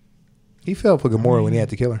anything, He fell for Gamora when he had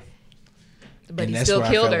to kill her. but And he that's still where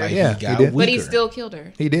I killed felt her. like Yeah, he got he did. But he weaker. still killed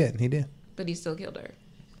her. He did. But he still killed her.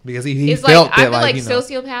 Because he It's felt like I that feel like you know,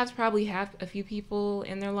 sociopaths probably have a few people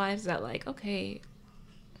in their lives that like, okay,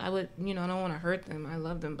 I would, I don't want to hurt them. I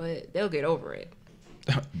love them, but they'll get over it.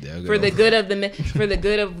 They'll For go. the good of for the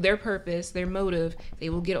good of their purpose, their motive, they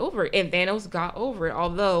will get over it. And Thanos got over it.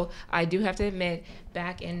 Although I do have to admit,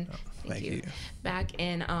 back in thank you. back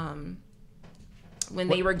in when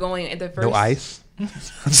they were going at the first No ice.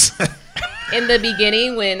 in the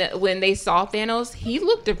beginning when they saw Thanos, he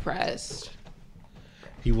looked depressed.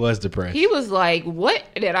 He was depressed. He was like, "What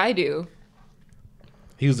did I do?"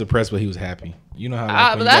 He was depressed, but he was happy. You know how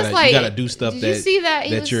But when that's you gotta do stuff did that you see that?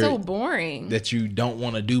 He that was you're so boring. that you don't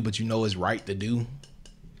want to do, but you know is right to do.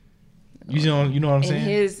 You know what I'm In saying?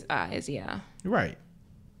 his eyes, yeah. Right.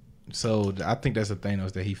 So I think that's the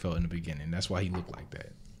Thanos that he felt in the beginning. That's why he looked like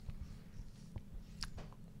that.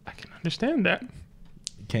 I can understand that.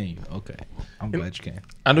 Can you? Okay. I'm glad you can.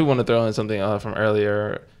 I do want to throw in something from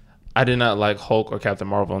earlier. I did not like Hulk or Captain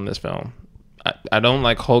Marvel in this film. I don't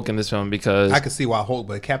like Hulk in this film because I could see why Hulk,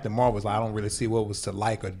 but Captain Marvel's like, I don't really see what was to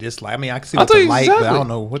like or dislike. I mean, I can see I'll what tell to you like, but I exactly. don't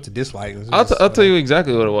know what to dislike. It's I'll just, tell you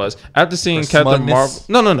exactly what it was. After seeing Or Captain smugness.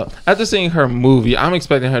 Marvel, no. After seeing her movie, I'm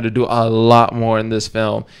expecting her to do a lot more in this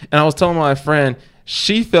film. And I was telling my friend,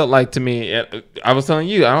 she felt like to me, I was telling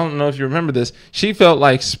you, I don't know if you remember this, she felt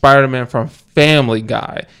like Spider-Man from Family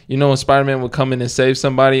Guy. You know when Spider-Man would come in and save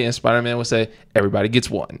somebody and Spider-Man would say, everybody gets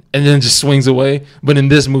one, and then just swings away. But in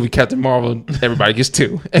this movie, Captain Marvel, everybody gets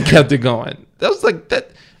two, and kept it going. That was like,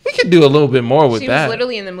 that. We could do a little bit more with She that. was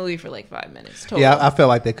literally in the movie for like 5 minutes. Total. yeah, I felt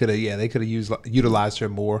like they could have utilized her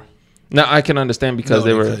more. Now, I can understand because No,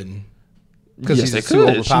 they were... couldn't. Because Yes, she's they just too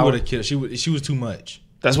could. She overpowered. would have killed. She was too much.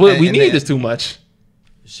 That's what we And need then- is too much.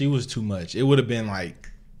 She was too much. It would have been like,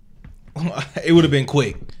 it would have been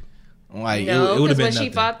quick. Like No, it would because have been when she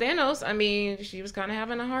nothing. fought Thanos, I mean, she was kind of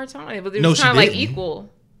having a hard time. But it No, was she kind of like didn't. equal.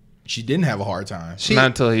 She didn't have a hard time. Not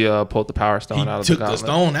until he pulled the Power Stone He out of took the the gauntlet.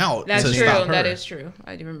 stone out. That's to true. stop her. That is true.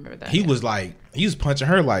 I do remember that. He was like, he was punching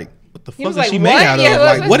her like, what the fuck was is like, she "What?" made out Yeah, of?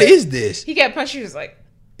 what Like, what was is this? He kept punching. She was like,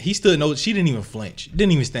 He stood. No, she didn't even flinch.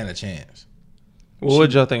 Didn't even stand a chance. What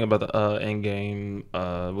would y'all think about the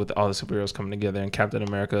Endgame with all the superheroes coming together and Captain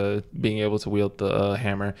America being able to wield the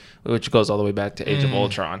hammer, which goes all the way back to Age of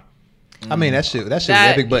Ultron? I mean, that shit was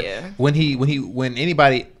That- epic. But yeah. when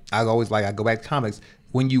anybody, I go back to comics.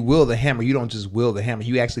 When you wield the hammer, you don't just wield the hammer.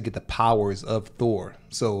 You actually get the powers of Thor.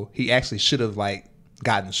 So he actually should have like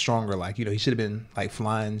gotten stronger. Like, he should have been like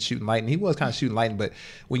flying, shooting lightning. He was kind of shooting lightning, but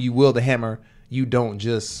when you wield the hammer, you don't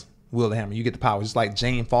just wield the hammer. You get the powers. Just like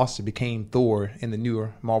Jane Foster became Thor in the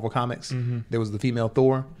newer Marvel comics. There was the female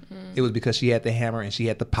Thor. It was because she had the hammer and she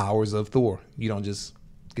had the powers of Thor. You don't just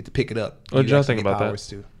get to pick it up. What did You y'all actually think get about that? powers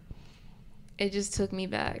too. it just took me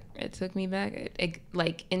back. It took me back,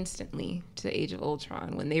 like instantly to Age of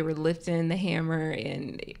Ultron when they were lifting the hammer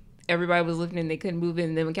and everybody was lifting and they couldn't move it.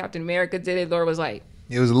 And then when Captain America did it, Laura was like,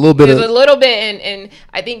 It was a little bit it was of a little bit, and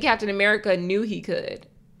I think Captain America knew he could,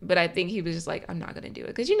 but I think he was just like, I'm not gonna do it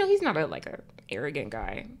because he's not a arrogant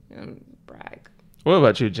guy, brag. What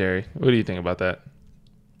about you, Jerry? What do you think about that?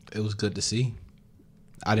 It was good to see.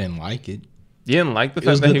 I didn't like it. You didn't like the It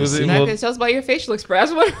was fact that good he to was see. That able. could tell us about your facial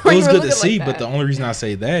expression. It It was good to see, but the only reason I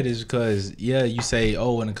say that is because, yeah, you say,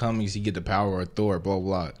 oh, in the comics, you get the power of Thor, blah,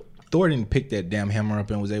 blah, blah. Thor didn't pick that damn hammer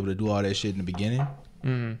up and was able to do all that shit in the beginning.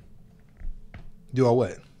 do all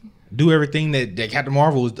what? Do everything that Captain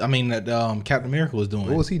Marvel was, that Captain America was doing.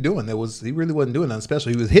 What was he doing? He really wasn't doing nothing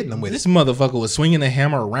special. He was hitting them with This it. motherfucker was swinging the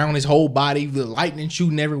hammer around his whole body, the lightning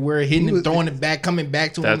shooting everywhere, hitting He him, was- throwing it back, coming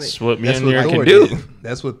back to him. That's what That's Mjolnir what can Thor do. did.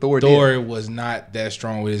 That's what Thor did. Thor was not that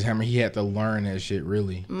strong with his hammer. He had to learn that shit,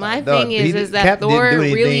 really. My Dog, thing he is didn't- that Cap didn't Thor do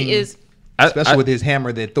really anything. is. Especially with his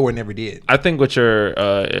hammer that Thor never did. I think what you're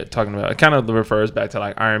talking about, it kind of refers back to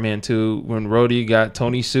like Iron Man 2 when Rhodey got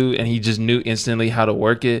Tony's suit and he just knew instantly how to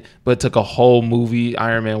work it, but it took a whole movie,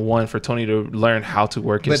 Iron Man 1, for Tony to learn how to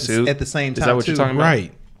work his But suit. at the same Is time, that what you're too, talking about?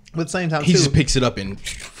 Right. But at the same time, He too, just picks it up and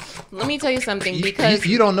Let me tell you something you, because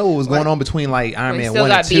you don't know what was going on between like Iron Well, he Man still 1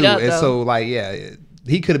 got and 2. beat up, And though. so like, yeah,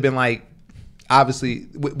 he could have been like, obviously,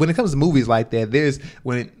 when it comes to movies like that, there's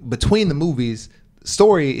between the movies,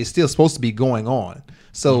 story is still supposed to be going on.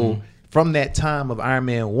 So from that time of Iron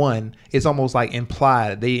Man 1, it's almost like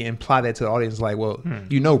implied. They imply that to the audience, like, well,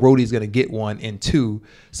 Rhodey's going to get one in 2.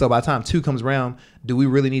 So by the time 2 comes around, do we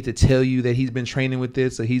really need to tell you that he's been training with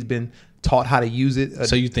this, or he's been taught how to use it?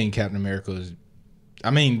 So you think Captain America is...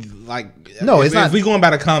 I mean, like... No, it's not... If we going by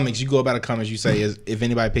the comics, you go by the comics, you say, if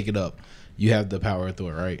anybody pick it up, you have the power of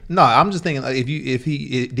Thor, right? No, I'm just thinking, like,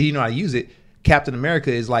 did he know how to use it? Captain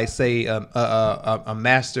America is like, say, a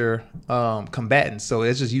master combatant, so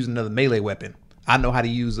it's just using another melee weapon. I know how to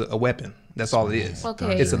use a weapon. That's all it is.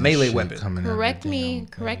 Okay. It's a melee weapon. Correct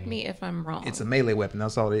me if I'm wrong. It's a melee weapon.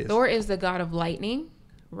 That's all it is. Thor is the god of lightning,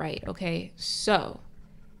 right? Okay, so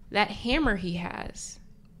that hammer he has.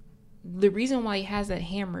 The reason why he has that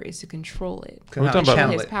hammer is to control it. Are we talking about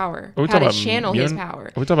Channel his power. Are we How talking to channel his power.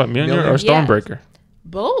 Are we talking about Mjolnir or Stormbreaker?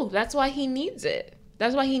 Both. That's why he needs it.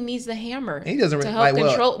 That's why he needs the hammer. He doesn't to help like,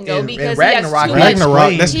 control. Well, no, because he Ragnarok, has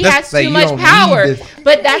too much. He has like, too you much don't power. need this.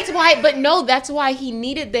 But that's why. But no, that's why he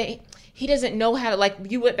needed the. He doesn't know how to, like,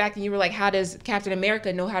 you went back and you were like, how does Captain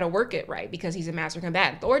America know how to work it right? Because he's a master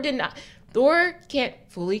combatant. Thor did not. Thor can't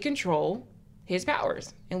fully control his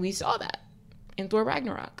powers, and we saw that in Thor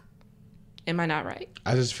Ragnarok. Am I not right?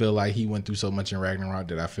 I just feel like he went through so much in Ragnarok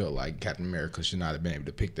that I feel like Captain America should not have been able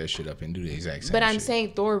to pick that shit up and do the exact same But I'm shit.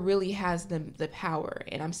 saying Thor really has the power,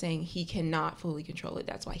 and I'm saying he cannot fully control it.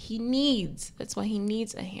 That's why he needs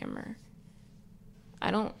a hammer.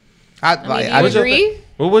 I don't. I do you agree?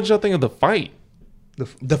 What would y'all think of the fight?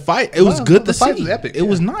 The fight, it was good the to fight see. was epic, It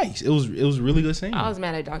was nice. It was really good scene. I was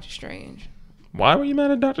mad at Doctor Strange. Why were you mad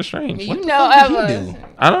at Doctor Strange? You know, Eva. do?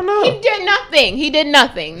 I don't know. He did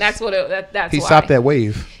nothing. That's what. That's he why. stopped that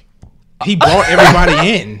wave. He brought everybody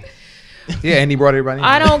in. Yeah, and he brought everybody in.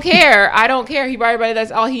 I don't care. He brought everybody.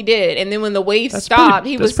 That's all he did. And then when the wave stopped,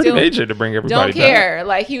 he was pretty still major to bring everybody don't care.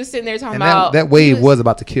 Like, he was sitting there talking And about that wave was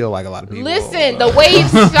about to kill like a lot of people. Listen, the wave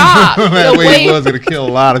stopped. That wave was going to kill a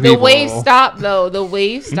lot of The people. wave stopped though. The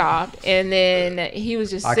wave stopped, and then he was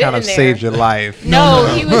just I sitting kind of there. saved your life. No,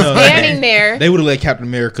 he was standing there. They would have let Captain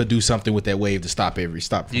America do something with that wave to stop. You from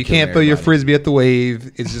can't killing throw your everybody. frisbee at the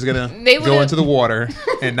wave. It's just gonna They go would've- into the water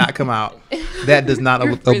and not come out. That does not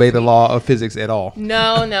Your obey frisbee. the law of physics at all.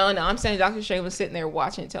 No. I'm saying Doctor Strange was sitting there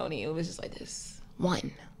watching Tony. It was just like this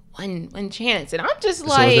one chance, and I'm just So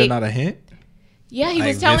like, is that not a hint? yeah, he Like,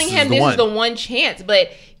 was telling this is him the this one. is the one chance.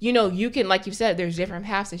 But you can, like you said, there's different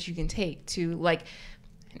paths that you can take to, like.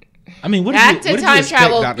 I mean, what Back did you, to what time did you expect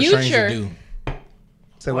travel, Doctor Strange future. to do?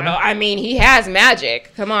 So Well, I mean, he has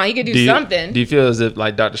magic. Come on, he could do something. Do you feel as if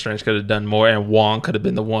like Doctor Strange could have done more, and Wong could have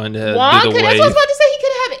been the one to Wong do could. the That's what I was wave? about to say. He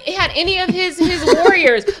could have had any of his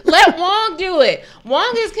warriors. Let Wong do it.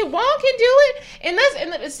 Wong can do it. And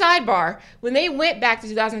the sidebar. When they went back to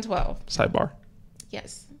 2012, Sidebar.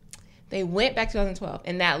 yes, they went back to 2012,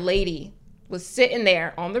 and that lady was sitting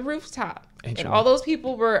there on the rooftop, Ancient. and all those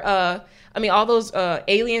people were. All those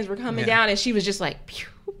aliens were coming down, and she was just like, pew,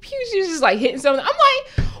 pew. She was just like hitting something. I'm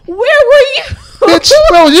like, where were you? bitch,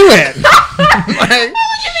 where was you at? Like,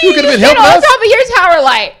 you could have been Hit helping on us. top of your tower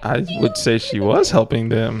light. I would say she was helping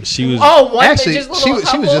them. She was. Oh, one Actually, just she little was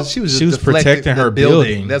couple? just She was deflecting protecting the her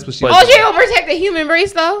building. That's what she But- was. Oh, she gonna protect the human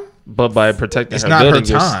race though? But by protecting It's her not her building,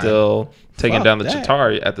 you're time. still taking Fuck down the that.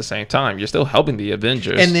 Chitauri at the same time. You're still helping the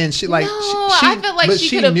Avengers. And then she like No, she, I feel like but she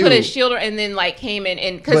could have put knew. a shield and then like came in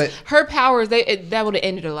and because But- her powers that would have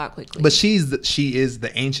ended a lot quickly. But she is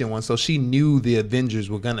the ancient one, so she knew the Avengers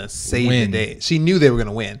were gonna save Win. the day. She knew they were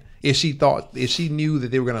gonna win. If she knew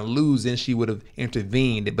that they were gonna lose, then she would have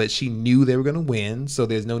intervened. But she knew they were gonna win, so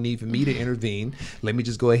there's no need for me to intervene. Let me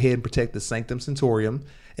just go ahead and protect the Sanctum Sanctorum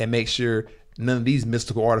and make sure none of these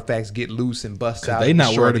mystical artifacts get loose and bust out. They and not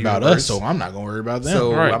destroy worried the about universe. us, so I'm not gonna worry about them.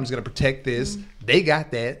 So Right. I'm just gonna protect this. They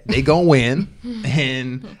got that. They gonna win,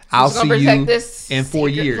 and I'll just see gonna protect you this in 4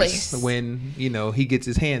 secret years place. when he gets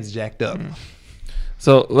his hands jacked up.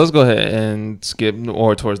 So let's go ahead and skip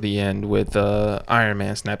or towards the end with Iron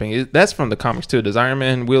Man snapping. That's from the comics too. Does Iron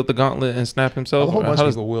Man wield the gauntlet and snap himself? A whole Or bunch how of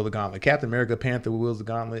does- people wield the gauntlet. Captain America, Panther wields the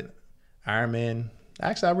gauntlet. Iron Man.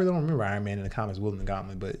 Actually, I really don't remember Iron Man in the comics wielding the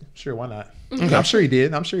gauntlet, but sure, why not? I'm sure he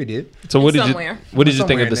did. So what did Somewhere. you think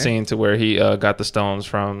Somewhere of in the there. scene to where he got the stones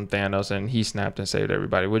from Thanos and he snapped and saved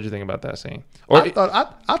everybody? What did you think about that scene? Or I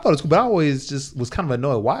thought it was cool, but I always just was kind of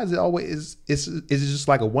annoyed. Why is it always? Is it just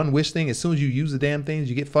like a one wish thing? As soon as you use the damn things,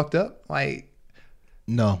 you get fucked up. Like,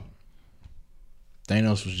 No.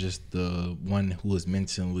 Thanos was just the one who was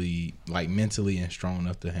mentally and strong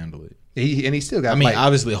enough to handle it. he still got. I mean, like,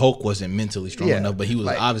 obviously Hulk wasn't mentally strong Yeah, enough, but he was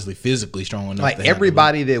like- obviously physically strong enough. like to handle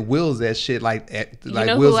everybody that wills that shit, like you like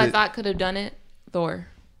know wills who I it. thought could have done it? Thor.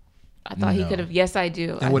 I thought he could have. Yes, I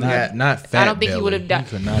do. Not fat. I don't think he would have done.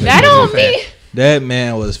 That That don't mean that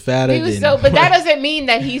man was fatter he was than. so. But that doesn't mean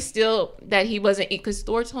that he wasn't. Because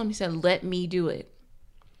Thor told him, he said, "Let me do it.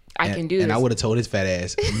 I can do this." And I would have told his fat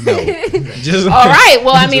ass no. Just all right.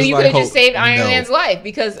 Well, I mean, just you like could have just Hulk, saved Iron no. Man's life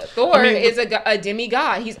because Thor is a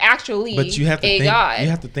demigod. He's actually But you have to think. god. You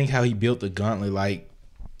have to think how he built the gauntlet. Like,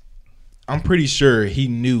 I'm pretty sure he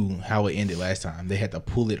knew how it ended last time. They had to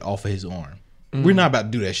pull it off of his arm. We're not about to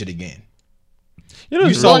do that shit again.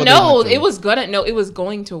 You saw what they went through. it was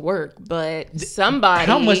going to work, but somebody.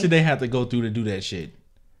 How much did they have to go through to do that shit?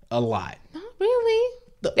 A lot. Not really.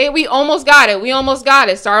 We almost got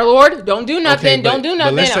it. Star-Lord, don't do nothing. Okay, don't do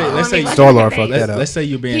nothing. let's say Star-Lord fucked that up. Let's say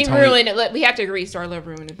you're being He Tony. ruined it. We have to agree. Star-Lord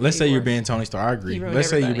ruined it. Let's say you're being Tony Stark. I agree. He ruined Let's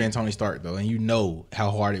say you're everybody. being Tony Stark though, and you know how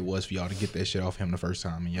hard it was for y'all to get that shit off him the first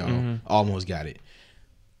time, and y'all almost got it.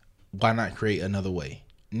 Why not create another way?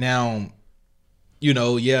 Now,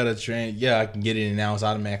 the trend. Yeah, I can get it, and now it's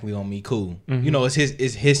automatically on me. Cool. It's his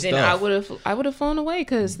Then stuff. I would have flown away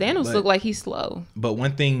because Thanos looked like he's slow. But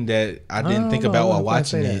one thing that I didn't think about while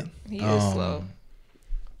watching it, He is slow.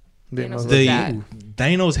 Thanos the looked bad.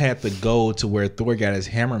 Thanos had to go to where Thor got his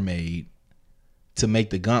hammer made to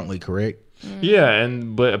make the gauntlet, correct? Yeah,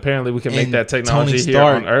 but apparently we can make And that technology Tony here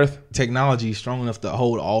Stark- on Earth. Technology is strong enough to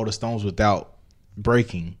hold all the stones without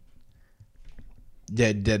breaking.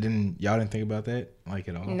 That didn't y'all didn't think about that like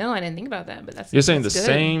at all? No, I didn't think about that. But that's You're saying the that's good.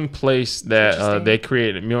 same place that Interesting. they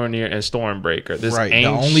created Mjolnir and Stormbreaker. This Right, the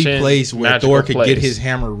ancient, only place where magical Thor could place. get his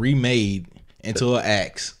hammer remade into an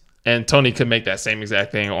axe. And Tony could make that same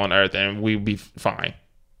exact thing on Earth, and we'd be fine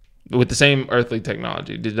with the same earthly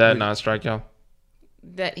technology. Did that not strike y'all?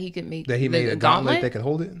 That he could make That he made the a gauntlet that could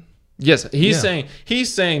hold it. Yes, he's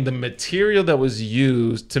saying the material that was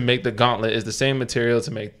used to make the gauntlet is the same material to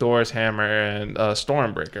make Thor's hammer and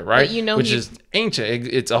Stormbreaker, right? But which is ancient.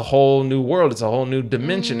 It's a whole new world. It's a whole new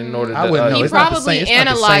dimension. In order to I wouldn't know. He It's not the probably same- it's not the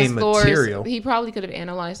analyzed same Thor's. material. He probably could have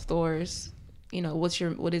analyzed Thor's.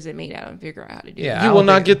 What is it made out of, and figure out how to do Yeah, it. you will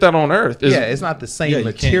not get that on Earth. It's not the same Yeah, you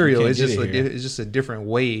can't material. get It's it just here. it's just a different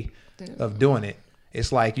way of doing it.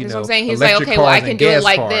 It's like That's what I'm saying. He's like, okay, well, I can do it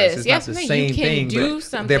like this. It's Yes, not the you same can thing. do but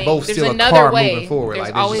something. They're both There's still a another car way. moving forward. There's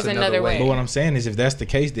Like, always just another way. But what I'm saying is, if that's the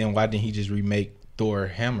case, then why didn't he just remake Thor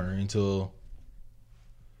hammer into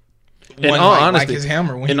In all honesty, like his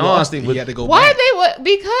hammer? When in he all lost honesty, it, with- he had to go Why back. they would?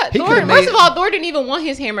 Because He Thor. could've First made- of all, Thor didn't even want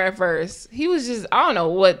his hammer at first. He was just, I don't know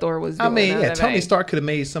what Thor was doing. I mean, the yeah, other Tony day. Stark could have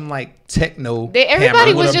made some like techno. Everybody hammer.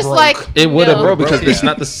 was Would've just broke. like, It would have, no. bro, because it's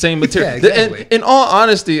not the same material. Yeah, exactly. In all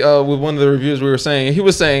honesty, with one of the reviews we were saying, he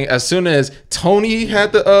was saying as soon as Tony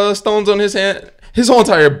had the stones on his hand, his whole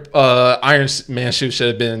entire Iron Man suit should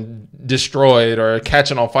have been destroyed or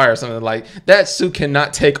catching on fire or something. Like, that suit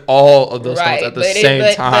cannot take all of those Right, stones at the but it- same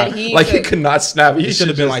but time. he Like, he took- could not snap it. It should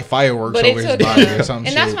have been like fireworks But it over his took body him. or something.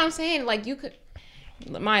 And that's what I'm saying. Like, you could.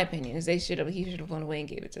 My opinion is he should have flown away and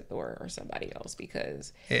gave it to Thor or somebody else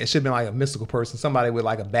because Yeah, it should have been like a mystical person, somebody with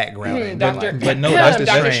like a background. It wasn't Doctor, like- but no, Doctor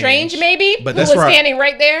Doctor Strange maybe, But who that's was right. standing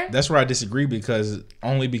right there. That's where I disagree because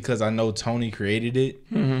I know Tony created it.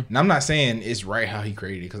 And I'm not saying it's right how he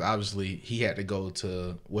created it because obviously he had to go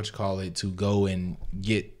to to go and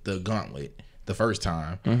get the gauntlet the first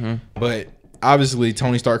time. But obviously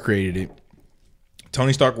Tony Stark created it.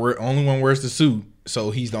 Tony Stark only one wears the suit, so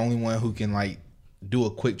he's the only one who can like do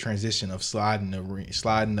a quick transition of sliding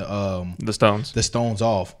the stones. the stones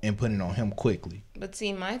off and putting it on him quickly. But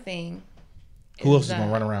see, my thing. Who else is that-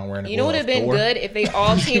 gonna run around wearing? You know what would have been Thor? good if they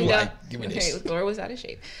all teamed Like, up. give me Okay, this. Thor was out of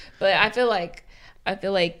shape, but I feel like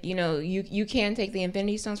you can take the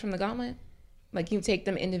Infinity Stones from the Gauntlet. Like, you take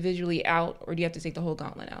them individually out, or do you have to take the whole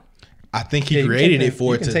Gauntlet out? I think he Yeah, you can created take it for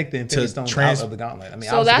you it can to take the Infinity Stones trans. out of the gauntlet. I mean,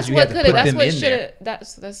 So obviously, that's you what had to could put have. That's them what in should there.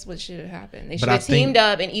 have. That's what should have happened. They But should I have think- teamed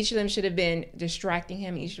up, and each of them should have been distracting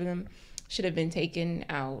him. Each of them should have been taken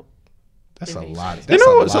out. That's a Infinity lot. Stones. You That's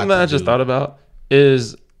know a what? lot Something to that I just do. thought about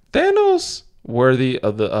is Thanos worthy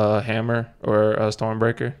of the hammer or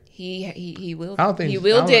Stormbreaker? He willed. I don't think he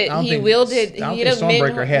wielded. I don't He think- wielded. I don't He think hit a mid-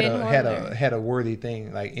 Stormbreaker mid-horn. had a worthy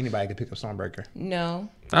thing. Like anybody could pick up Stormbreaker. No.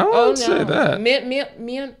 I wouldn't say that.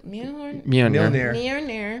 Mjolnir.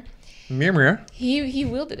 Mjolnir. Mirror. He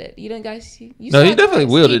wielded it. You didn't guys. You No, saw he it definitely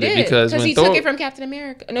twice. wielded He it did, because when he Thor- took it from Captain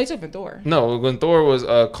America. No, he took it from Thor. No, when Thor was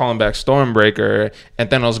calling back Stormbreaker and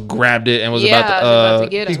Thanos grabbed it and was Yeah, about to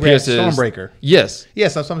get him. He pierce grabbed his- Stormbreaker. Yes.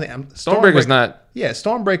 Yes, I'm something. Stormbreaker's not. Yeah,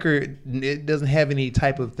 Stormbreaker. It doesn't have any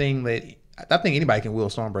type of thing that I think anybody can will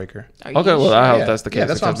Stormbreaker. Are you Okay, well, I sure? hope that's the case. Yeah,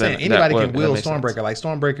 that's what I'm because saying. then Anybody that can would- will that makes sense. Stormbreaker. Like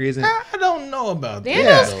Stormbreaker isn't. I don't know about that.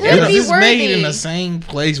 Thanos could be It's made in worthy. the same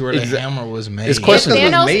place where the hammer was made. It's If questionable.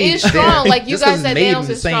 Thanos made is there. strong, like you Just 'cause guys it's said, made in Thanos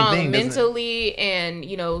the is same strong thing doesn't- mentally, and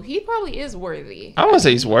he probably is worthy. I wouldn't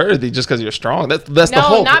say he's worthy just because you're strong. That's the No,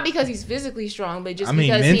 whole. not because he's physically strong, but just I mean,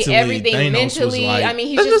 because mentally, everything Thanos was mentally. like- I mean,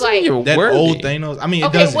 he's That just doesn't mean like you're that worthy. old Thanos. I mean, it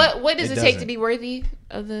okay. doesn't. What does it take to doesn't. be worthy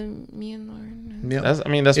of the Mjolnir? Yeah. That's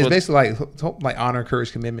It's what. basically like honor,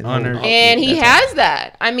 courage, commitment, Honor. hope. And he that's has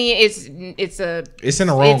that. I mean, it's It's in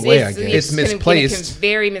the wrong way, I guess. It's misplaced.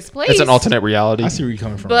 Very misplaced. It's an alternate reality. I see where you're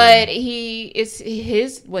coming from. But it's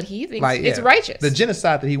his what he thinks. Like it's yeah, righteous. The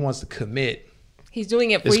genocide that he wants to commit He's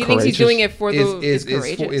doing it for. It's He thinks he's courageous. doing it for the. is it's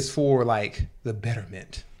courageous. is for like the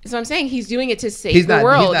betterment. So I'm saying he's doing it to save He's the not.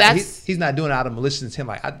 world. He's not doing it out of malicious intent.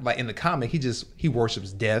 Like in the comic, he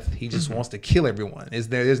worships death. He just wants to kill everyone.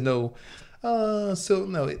 There's no. So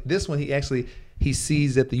no. This one he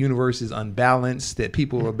sees that the universe is unbalanced. That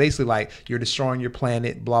people are basically like you're destroying your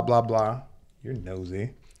planet. Blah blah blah. You're nosy.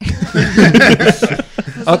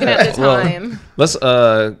 looking at the time. Let's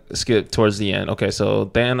skip towards the end. Okay, so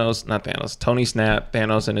Tony Snap,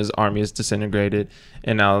 Thanos and his army is disintegrated,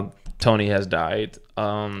 and now Tony has died.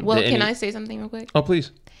 Well, can I say something real quick? Oh,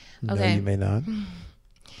 please. No, Okay. you may not.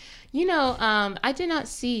 I did not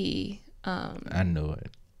see. I know it.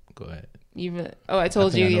 Go ahead. I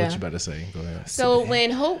told you. I know Yeah. what you're about to say. Go ahead. So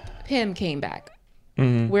when Hope Pym came back,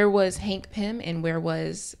 Mm-hmm. where was Hank Pym and where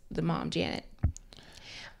was the mom Janet?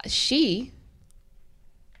 She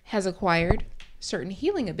has acquired certain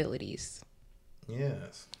healing abilities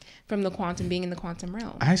Yes. from the quantum being in the quantum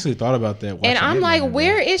realm. I actually thought about that. And watching I'm it like, the other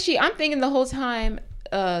where day. is she? I'm thinking the whole time,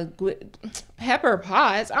 Pepper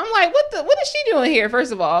Potts. I'm like, what is she doing here?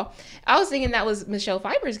 First of all, I was thinking that was Michelle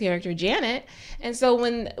Pfeiffer's character, Janet. And so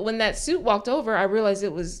when that suit walked over, I realized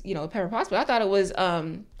it was, Pepper Potts, but I thought it was,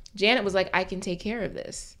 Janet was like, I can take care of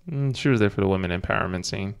this. She was there for the women empowerment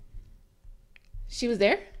scene. She was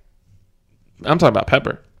there? I'm talking about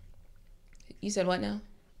Pepper. You said what now?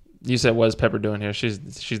 You said, what is Pepper doing here? She's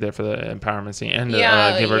there for the empowerment scene and to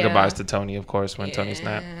Yeah, give her yeah. goodbyes to Tony, of course, when Tony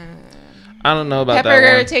snapped. I don't know about Pepper,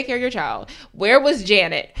 that one. take care of your child. Where was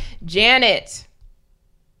Janet? Janet.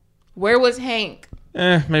 Where was Hank?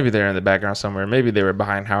 Maybe they're in the background somewhere. Maybe they were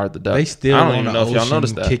behind Howard the Duck. They still I don't on even the know if y'all ocean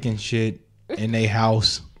noticed that. kicking shit in their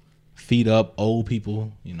house, feet up, old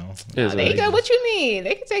people. Is They it? got, what you mean?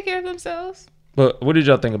 They can take care of themselves. But what did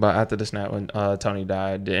y'all think about after the snap when Tony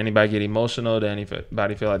died? Did anybody get emotional? Did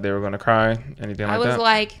anybody feel like they were going to cry? Anything I like was that?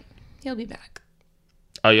 like, he'll be back.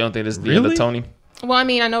 Oh, you don't think this is the end of Really? Tony? Well, I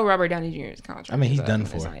mean, I know Robert Downey Jr.'s contract. I mean, he's is up, done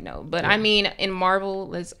as for. I know, but I mean, in Marvel,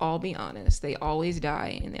 let's all be honest. They always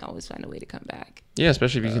die, and they always find a way to come back. Yeah,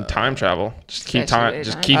 especially if you can time travel. Just keep especially time. with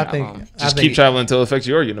Just time keep. travel. Keep traveling until it affects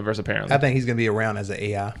your universe. Apparently, I think he's gonna be around as an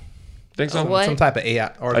AI. think so. What? Some type of AI.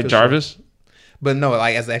 Like artificial- Jarvis. But no,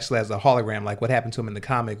 like as a hologram, like what happened to him in the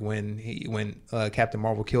comic when Captain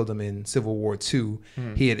Marvel killed him in Civil War II.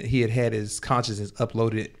 He had his consciousness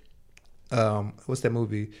uploaded. What's that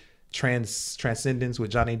movie? Transcendence with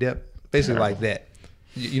Johnny Depp. Basically like that.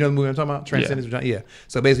 You know the movie I'm talking about? Transcendence with Johnny. Yeah.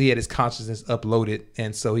 So basically, he had his consciousness uploaded,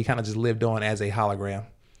 and so he kind of just lived on as a hologram.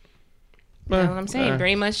 You know what I'm saying?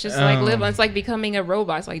 Very much just like live. It's like becoming a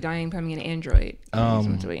robot. It's like dying, becoming an android. To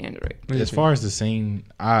an android. As far as the scene,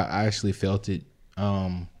 I actually felt it.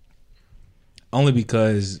 Only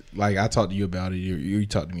because, like, I talked to you about it. You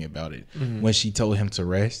talked to me about it when she told him to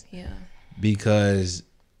rest. Yeah. Because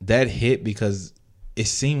that hit, because it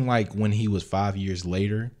seemed like when he was 5 years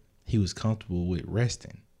later, he was comfortable with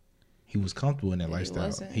resting. He was comfortable in that lifestyle.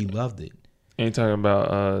 wasn't. He loved it. And you talking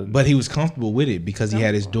about But he was comfortable with it because he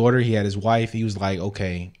had his daughter, he had his wife. He was like,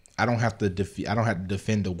 okay, I don't have to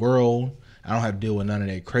defend the world. I don't have to deal with none of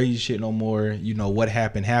that crazy shit no more. You know what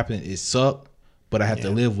happened. It sucked, but I have to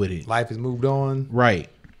live with it. Life has moved on. Right.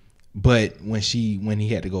 But when he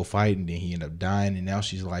had to go fight and then he ended up dying, and now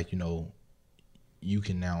she's like, you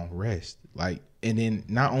can now rest. Like, and then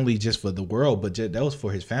not only just for the world, but that was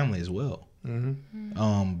for his family as well.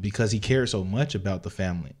 Because he cared so much about the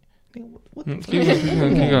family. keep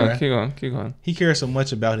going. He cared so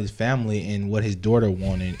much about his family and what his daughter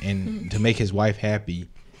wanted and to make his wife happy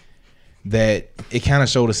that it kind of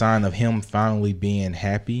showed a sign of him finally being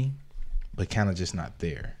happy, but kind of just not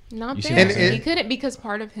there. Not You see there. what I'm saying? He couldn't, because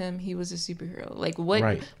part of him, he was a superhero. Like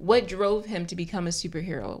Right. what drove him to become a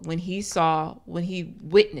superhero? When he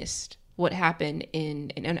witnessed what happened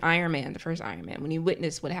in Iron Man, the first Iron Man, when he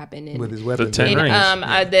witnessed what happened in With his weapon. The 10 in,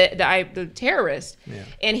 rings. the terrorist, Yeah.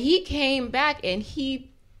 and he came back and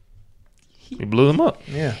he He blew them up.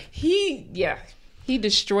 Yeah. he He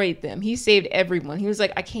destroyed them. He saved everyone. He was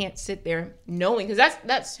like, I can't sit there knowing, because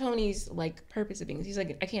that's Tony's like purpose of being. He's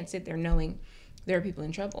like, I can't sit there knowing there are people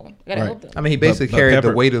in trouble. I gotta help them. I mean, he basically carried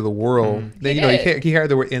the weight of the world. Then He he carried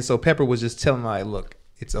the weight, and so Pepper was just telling him, like, look,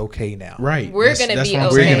 it's okay now. Right. We're gonna be okay.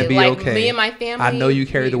 We're gonna be like, okay. Me and my family. I know you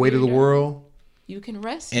carried the weight of the world. You can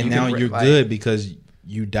rest. And now you're good because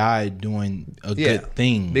you died doing a good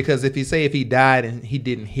thing. Because if he died and he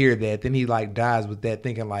didn't hear that, then he like dies with that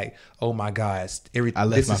thinking like, oh my God, I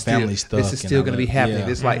left my family stuck. This is still going to be happening.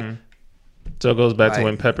 It's like, so it goes back to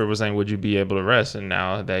when Pepper was saying, would you be able to rest? And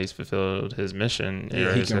now that he's fulfilled his mission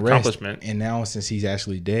or his accomplishment. Rest. And now since he's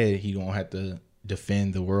actually dead, he don't have to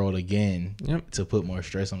defend the world again to put more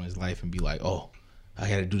stress on his life and be like, oh, I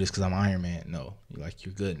got to do this because I'm Iron Man. No,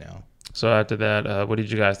 you're good now. So after that, what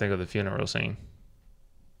did you guys think of the funeral scene?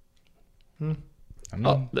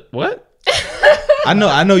 What? I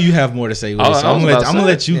know you have more to say. So I'm gonna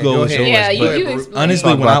let you go with yours. Yeah, you explain.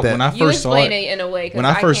 Honestly, when I first saw it, in a way, when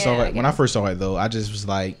I first saw it though, I just was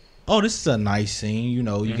like, oh, this is a nice scene.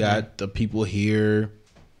 You got the people here.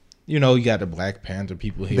 You got the Black Panther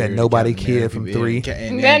people here. That nobody cared from 3.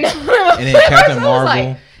 And then Captain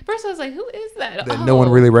Marvel. First, I was like, "Who is that?" That no one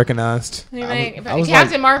really recognized.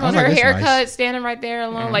 Captain Marvel, her haircut, nice. Standing right there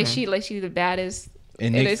alone, like she the baddest.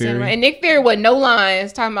 And Nick Fury. And Nick Fury with no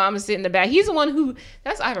lines, talking about I'm gonna sit in the back. He's the one who.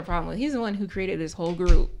 I have a problem with. He's the one who created this whole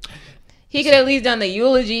group. He could at least done the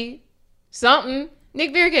eulogy, something.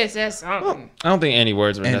 Nick Fury could have said something. Well, I don't think any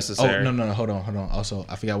words were necessary. Oh no, hold on. Also,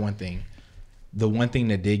 I forgot one thing. The one thing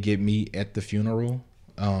that did get me at the funeral,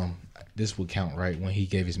 this would count, right? When he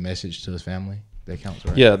gave his message to his family. That counts,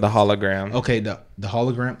 right? Yeah, the hologram. Okay, the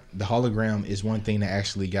hologram is one thing that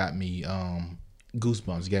actually got me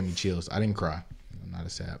goosebumps, got me chills. I didn't cry. I'm not a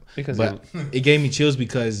sap. But it gave me chills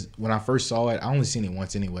because when I first saw it, I only seen it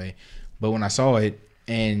once anyway. But when I saw it,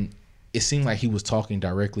 and it seemed like he was talking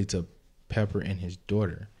directly to Pepper and his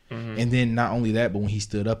daughter. Mm-hmm. And then not only that, but when he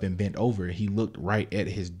stood up and bent over, he looked right at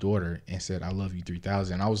his daughter and said, "I love you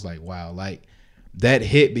 3000." I was like, wow, like that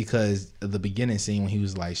hit because of the beginning scene when he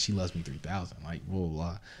was like, "She loves me 3000." Like, blah, blah,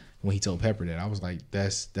 blah. When he told Pepper that, I was like,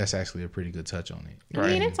 that's actually a pretty good touch on it. Right. I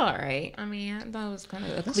mean, it's all right. I mean, I thought it was kind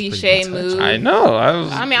of a cliche move. I know.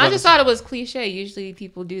 I just thought it was cliche. Usually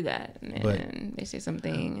people do that. And they say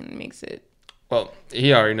something and it makes it. Well,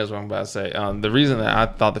 he already knows what I'm about to say. The reason that I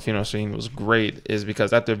thought the funeral scene was great is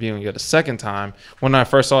because after viewing it a second time, when I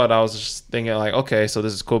first saw it, I was just thinking like, okay, so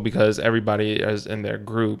this is cool because everybody is in their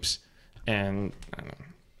groups and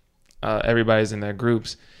everybody's in their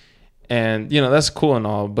groups. And, that's cool and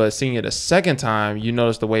all, but seeing it a second time, you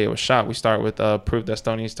notice the way it was shot. We start with proof that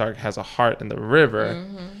Tony Stark has a heart in the river.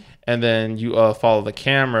 Mm-hmm. And then you follow the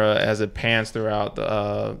camera as it pans throughout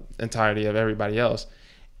the entirety of everybody else.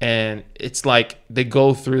 And it's like they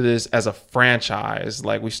go through this as a franchise.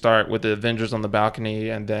 Like we start with the Avengers on the balcony,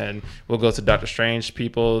 and then we'll go to Doctor Strange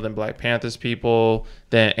people, then Black Panther's people,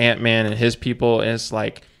 then Ant-Man and his people. And it's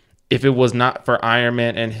like, if it was not for Iron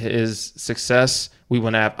Man and his success, we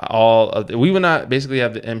would not basically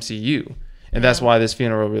have the MCU. And that's why this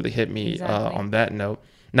funeral really hit me on that note.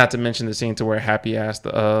 Not to mention the scene to where Happy asked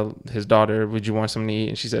his daughter, "Would you want something to eat?"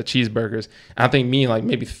 And she said cheeseburgers. I think me and like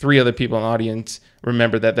maybe 3 other people in the audience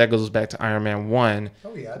remember that. That goes back to Iron Man 1.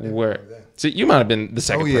 Oh yeah, I did remember that. So you might have been the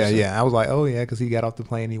second person. Yeah. I was like, oh yeah, because he got off the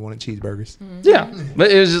plane and he wanted cheeseburgers. Mm-hmm. Yeah, but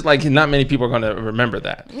it was just like not many people are going to remember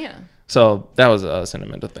that. Yeah. So that was a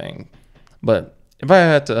sentimental thing. But if I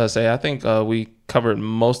had to say, I think we covered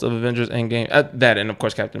most of Avengers Endgame. That and of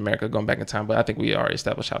course Captain America going back in time. But I think we already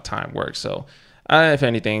established how time works. So if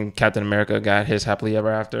anything, Captain America got his happily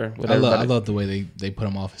ever after. I love the way they put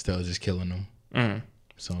him off instead of just killing him. Mm-hmm.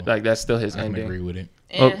 So like that's still his ending. I agree with it.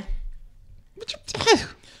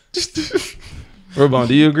 Robon,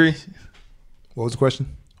 do you agree? What was the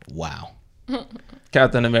question? Wow.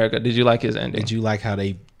 Captain America, did you like his ending? Did you like how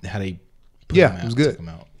they put him out, it was good. Took him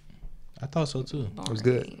out? I thought so too. It was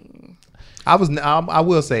good. I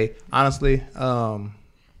will say honestly, I'm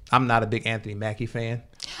not a big Anthony Mackie fan.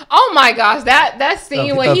 Oh my gosh, that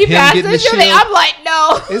scene when he passed the shit, I'm like,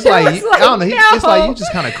 no. It's like I don't know. No. It's like you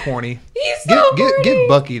just kind of corny. He's so corny. Get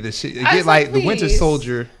Bucky the shit. Get like the Winter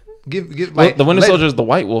Soldier. Give like the Winter Soldier is the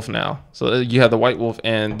White Wolf now. So you have the White Wolf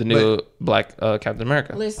and the new Black Captain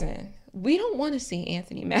America. Listen, we don't want to see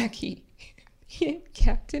Anthony Mackie.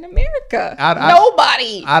 Captain America.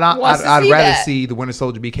 Nobody wants to see I'd rather that. see the Winter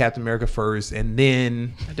Soldier be Captain America first, and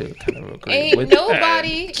then I do kind of agree ain't with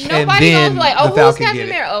nobody then goes like, oh, the who's Falcon Captain get it.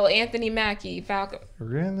 America? Oh, Anthony Mackie, Falcon.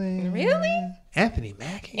 Really? Anthony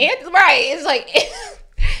Mackie. Right? It's like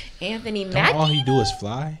Anthony Mackie. All he do is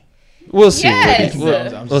fly. We'll see. Yes.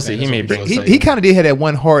 We'll see. He may bring. He kind of did have that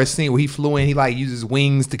one horror scene where he flew in. He like uses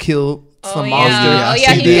wings to kill some monster. Oh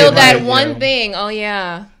yeah, he killed that one thing. Oh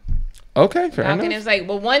yeah. Okay, fair Falcon enough. is like,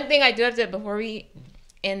 well, one thing I do have to before we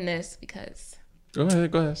end this, because Go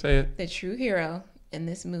ahead, say it. the true hero in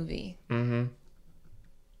this movie Mm-hmm.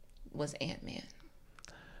 was Ant-Man.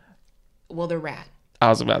 Well, the rat. I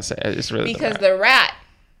was about to say it's really Because the rat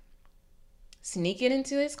sneaking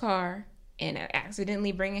into his car and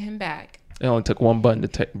accidentally bringing him back. it only took one button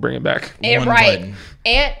to bring it back. And One right, button.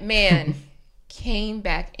 Ant-Man came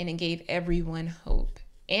back and it gave everyone hope.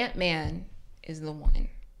 Ant-Man is the one.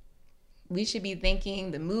 We should be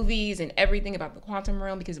thanking the movies and everything about the quantum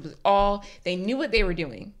realm, because it was all, they knew what they were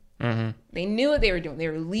doing. Mm-hmm. They knew what they were doing. They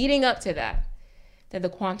were leading up to that the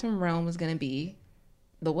quantum realm was going to be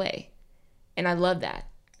the way. And I love that.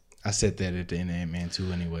 I said that at the end of Ant-Man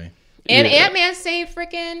 2 anyway. And Yeah. Ant-Man saved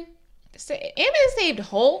Ant-Man saved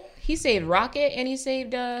Hulk. He saved Rocket, and he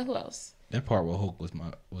saved who else? That part where Hulk was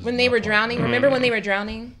When they were part. drowning. Remember when they were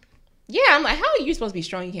drowning? Yeah, I'm like, how are you supposed to be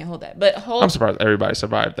strong? You can't hold that. But Hulk I'm surprised everybody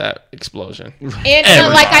survived that explosion.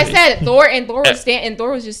 and like I said, Thor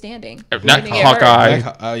was just standing. Not He didn't get Hawkeye.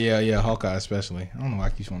 hurt. Yeah, Hawkeye especially. I don't know why I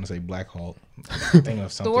keep wanting to say Black Hulk. Think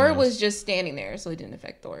of something Thor else. was just standing there, so it didn't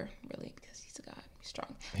affect Thor really, because he's a god. He's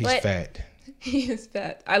strong. He's But fat. he is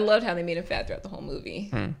fat. I loved how they made him fat throughout the whole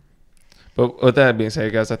movie. But with that being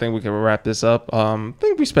said, guys, I think we can wrap this up. I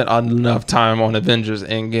think we spent enough time on Avengers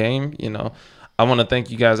Endgame. You know, I want to thank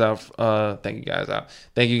you guys out. Thank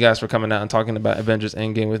you guys for coming out and talking about Avengers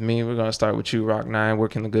Endgame with me. We're gonna start with you, Rock9. Where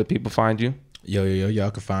can the good people find you? Yo.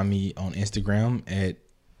 Y'all can find me on Instagram at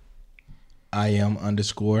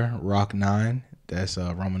IM_Rock9. That's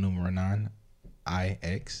Roman numeral 9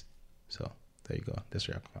 IX. So there you go. That's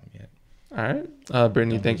where y'all can find me at. All right,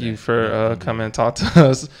 Brittany, Don't thank do you that. for Don't do coming and talk to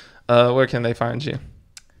us. Where can they find you?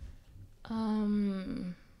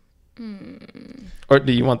 Or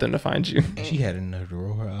do you want them to find you? She had enough to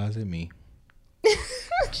roll her eyes at me.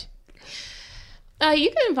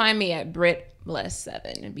 You can find me at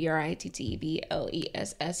BrittBless7,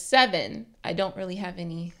 BRITTBLESS7. I don't really have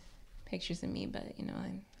any pictures of me, but you know,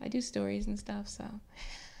 I do stories and stuff, so,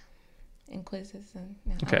 and quizzes, and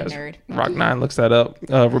Okay, I'm a as nerd. Rock9 looks that up.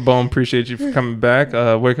 Rabone, appreciate you for coming back.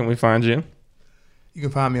 Where can we find you? You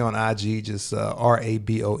can find me on IG, just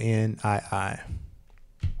RABONII.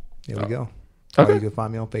 There we go. Or Okay. you can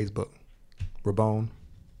find me on Facebook, Rabone.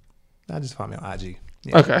 Just find me on IG.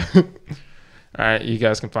 Yeah. Okay. All right. You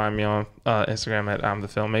guys can find me on Instagram at I'm the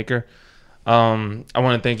Filmmaker. I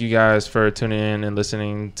want to thank you guys for tuning in and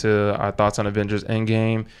listening to our thoughts on Avengers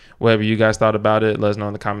Endgame. Whatever you guys thought about it, let us know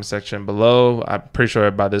in the comment section below. I'm pretty sure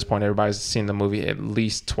by this point everybody's seen the movie at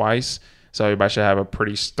least twice, so everybody should have a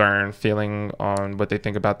pretty stern feeling on what they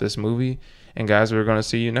think about this movie. And guys, we're going to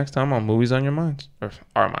see you next time on Movies on Your Minds, or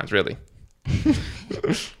Our Minds, really.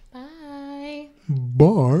 Bye.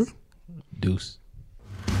 Bye.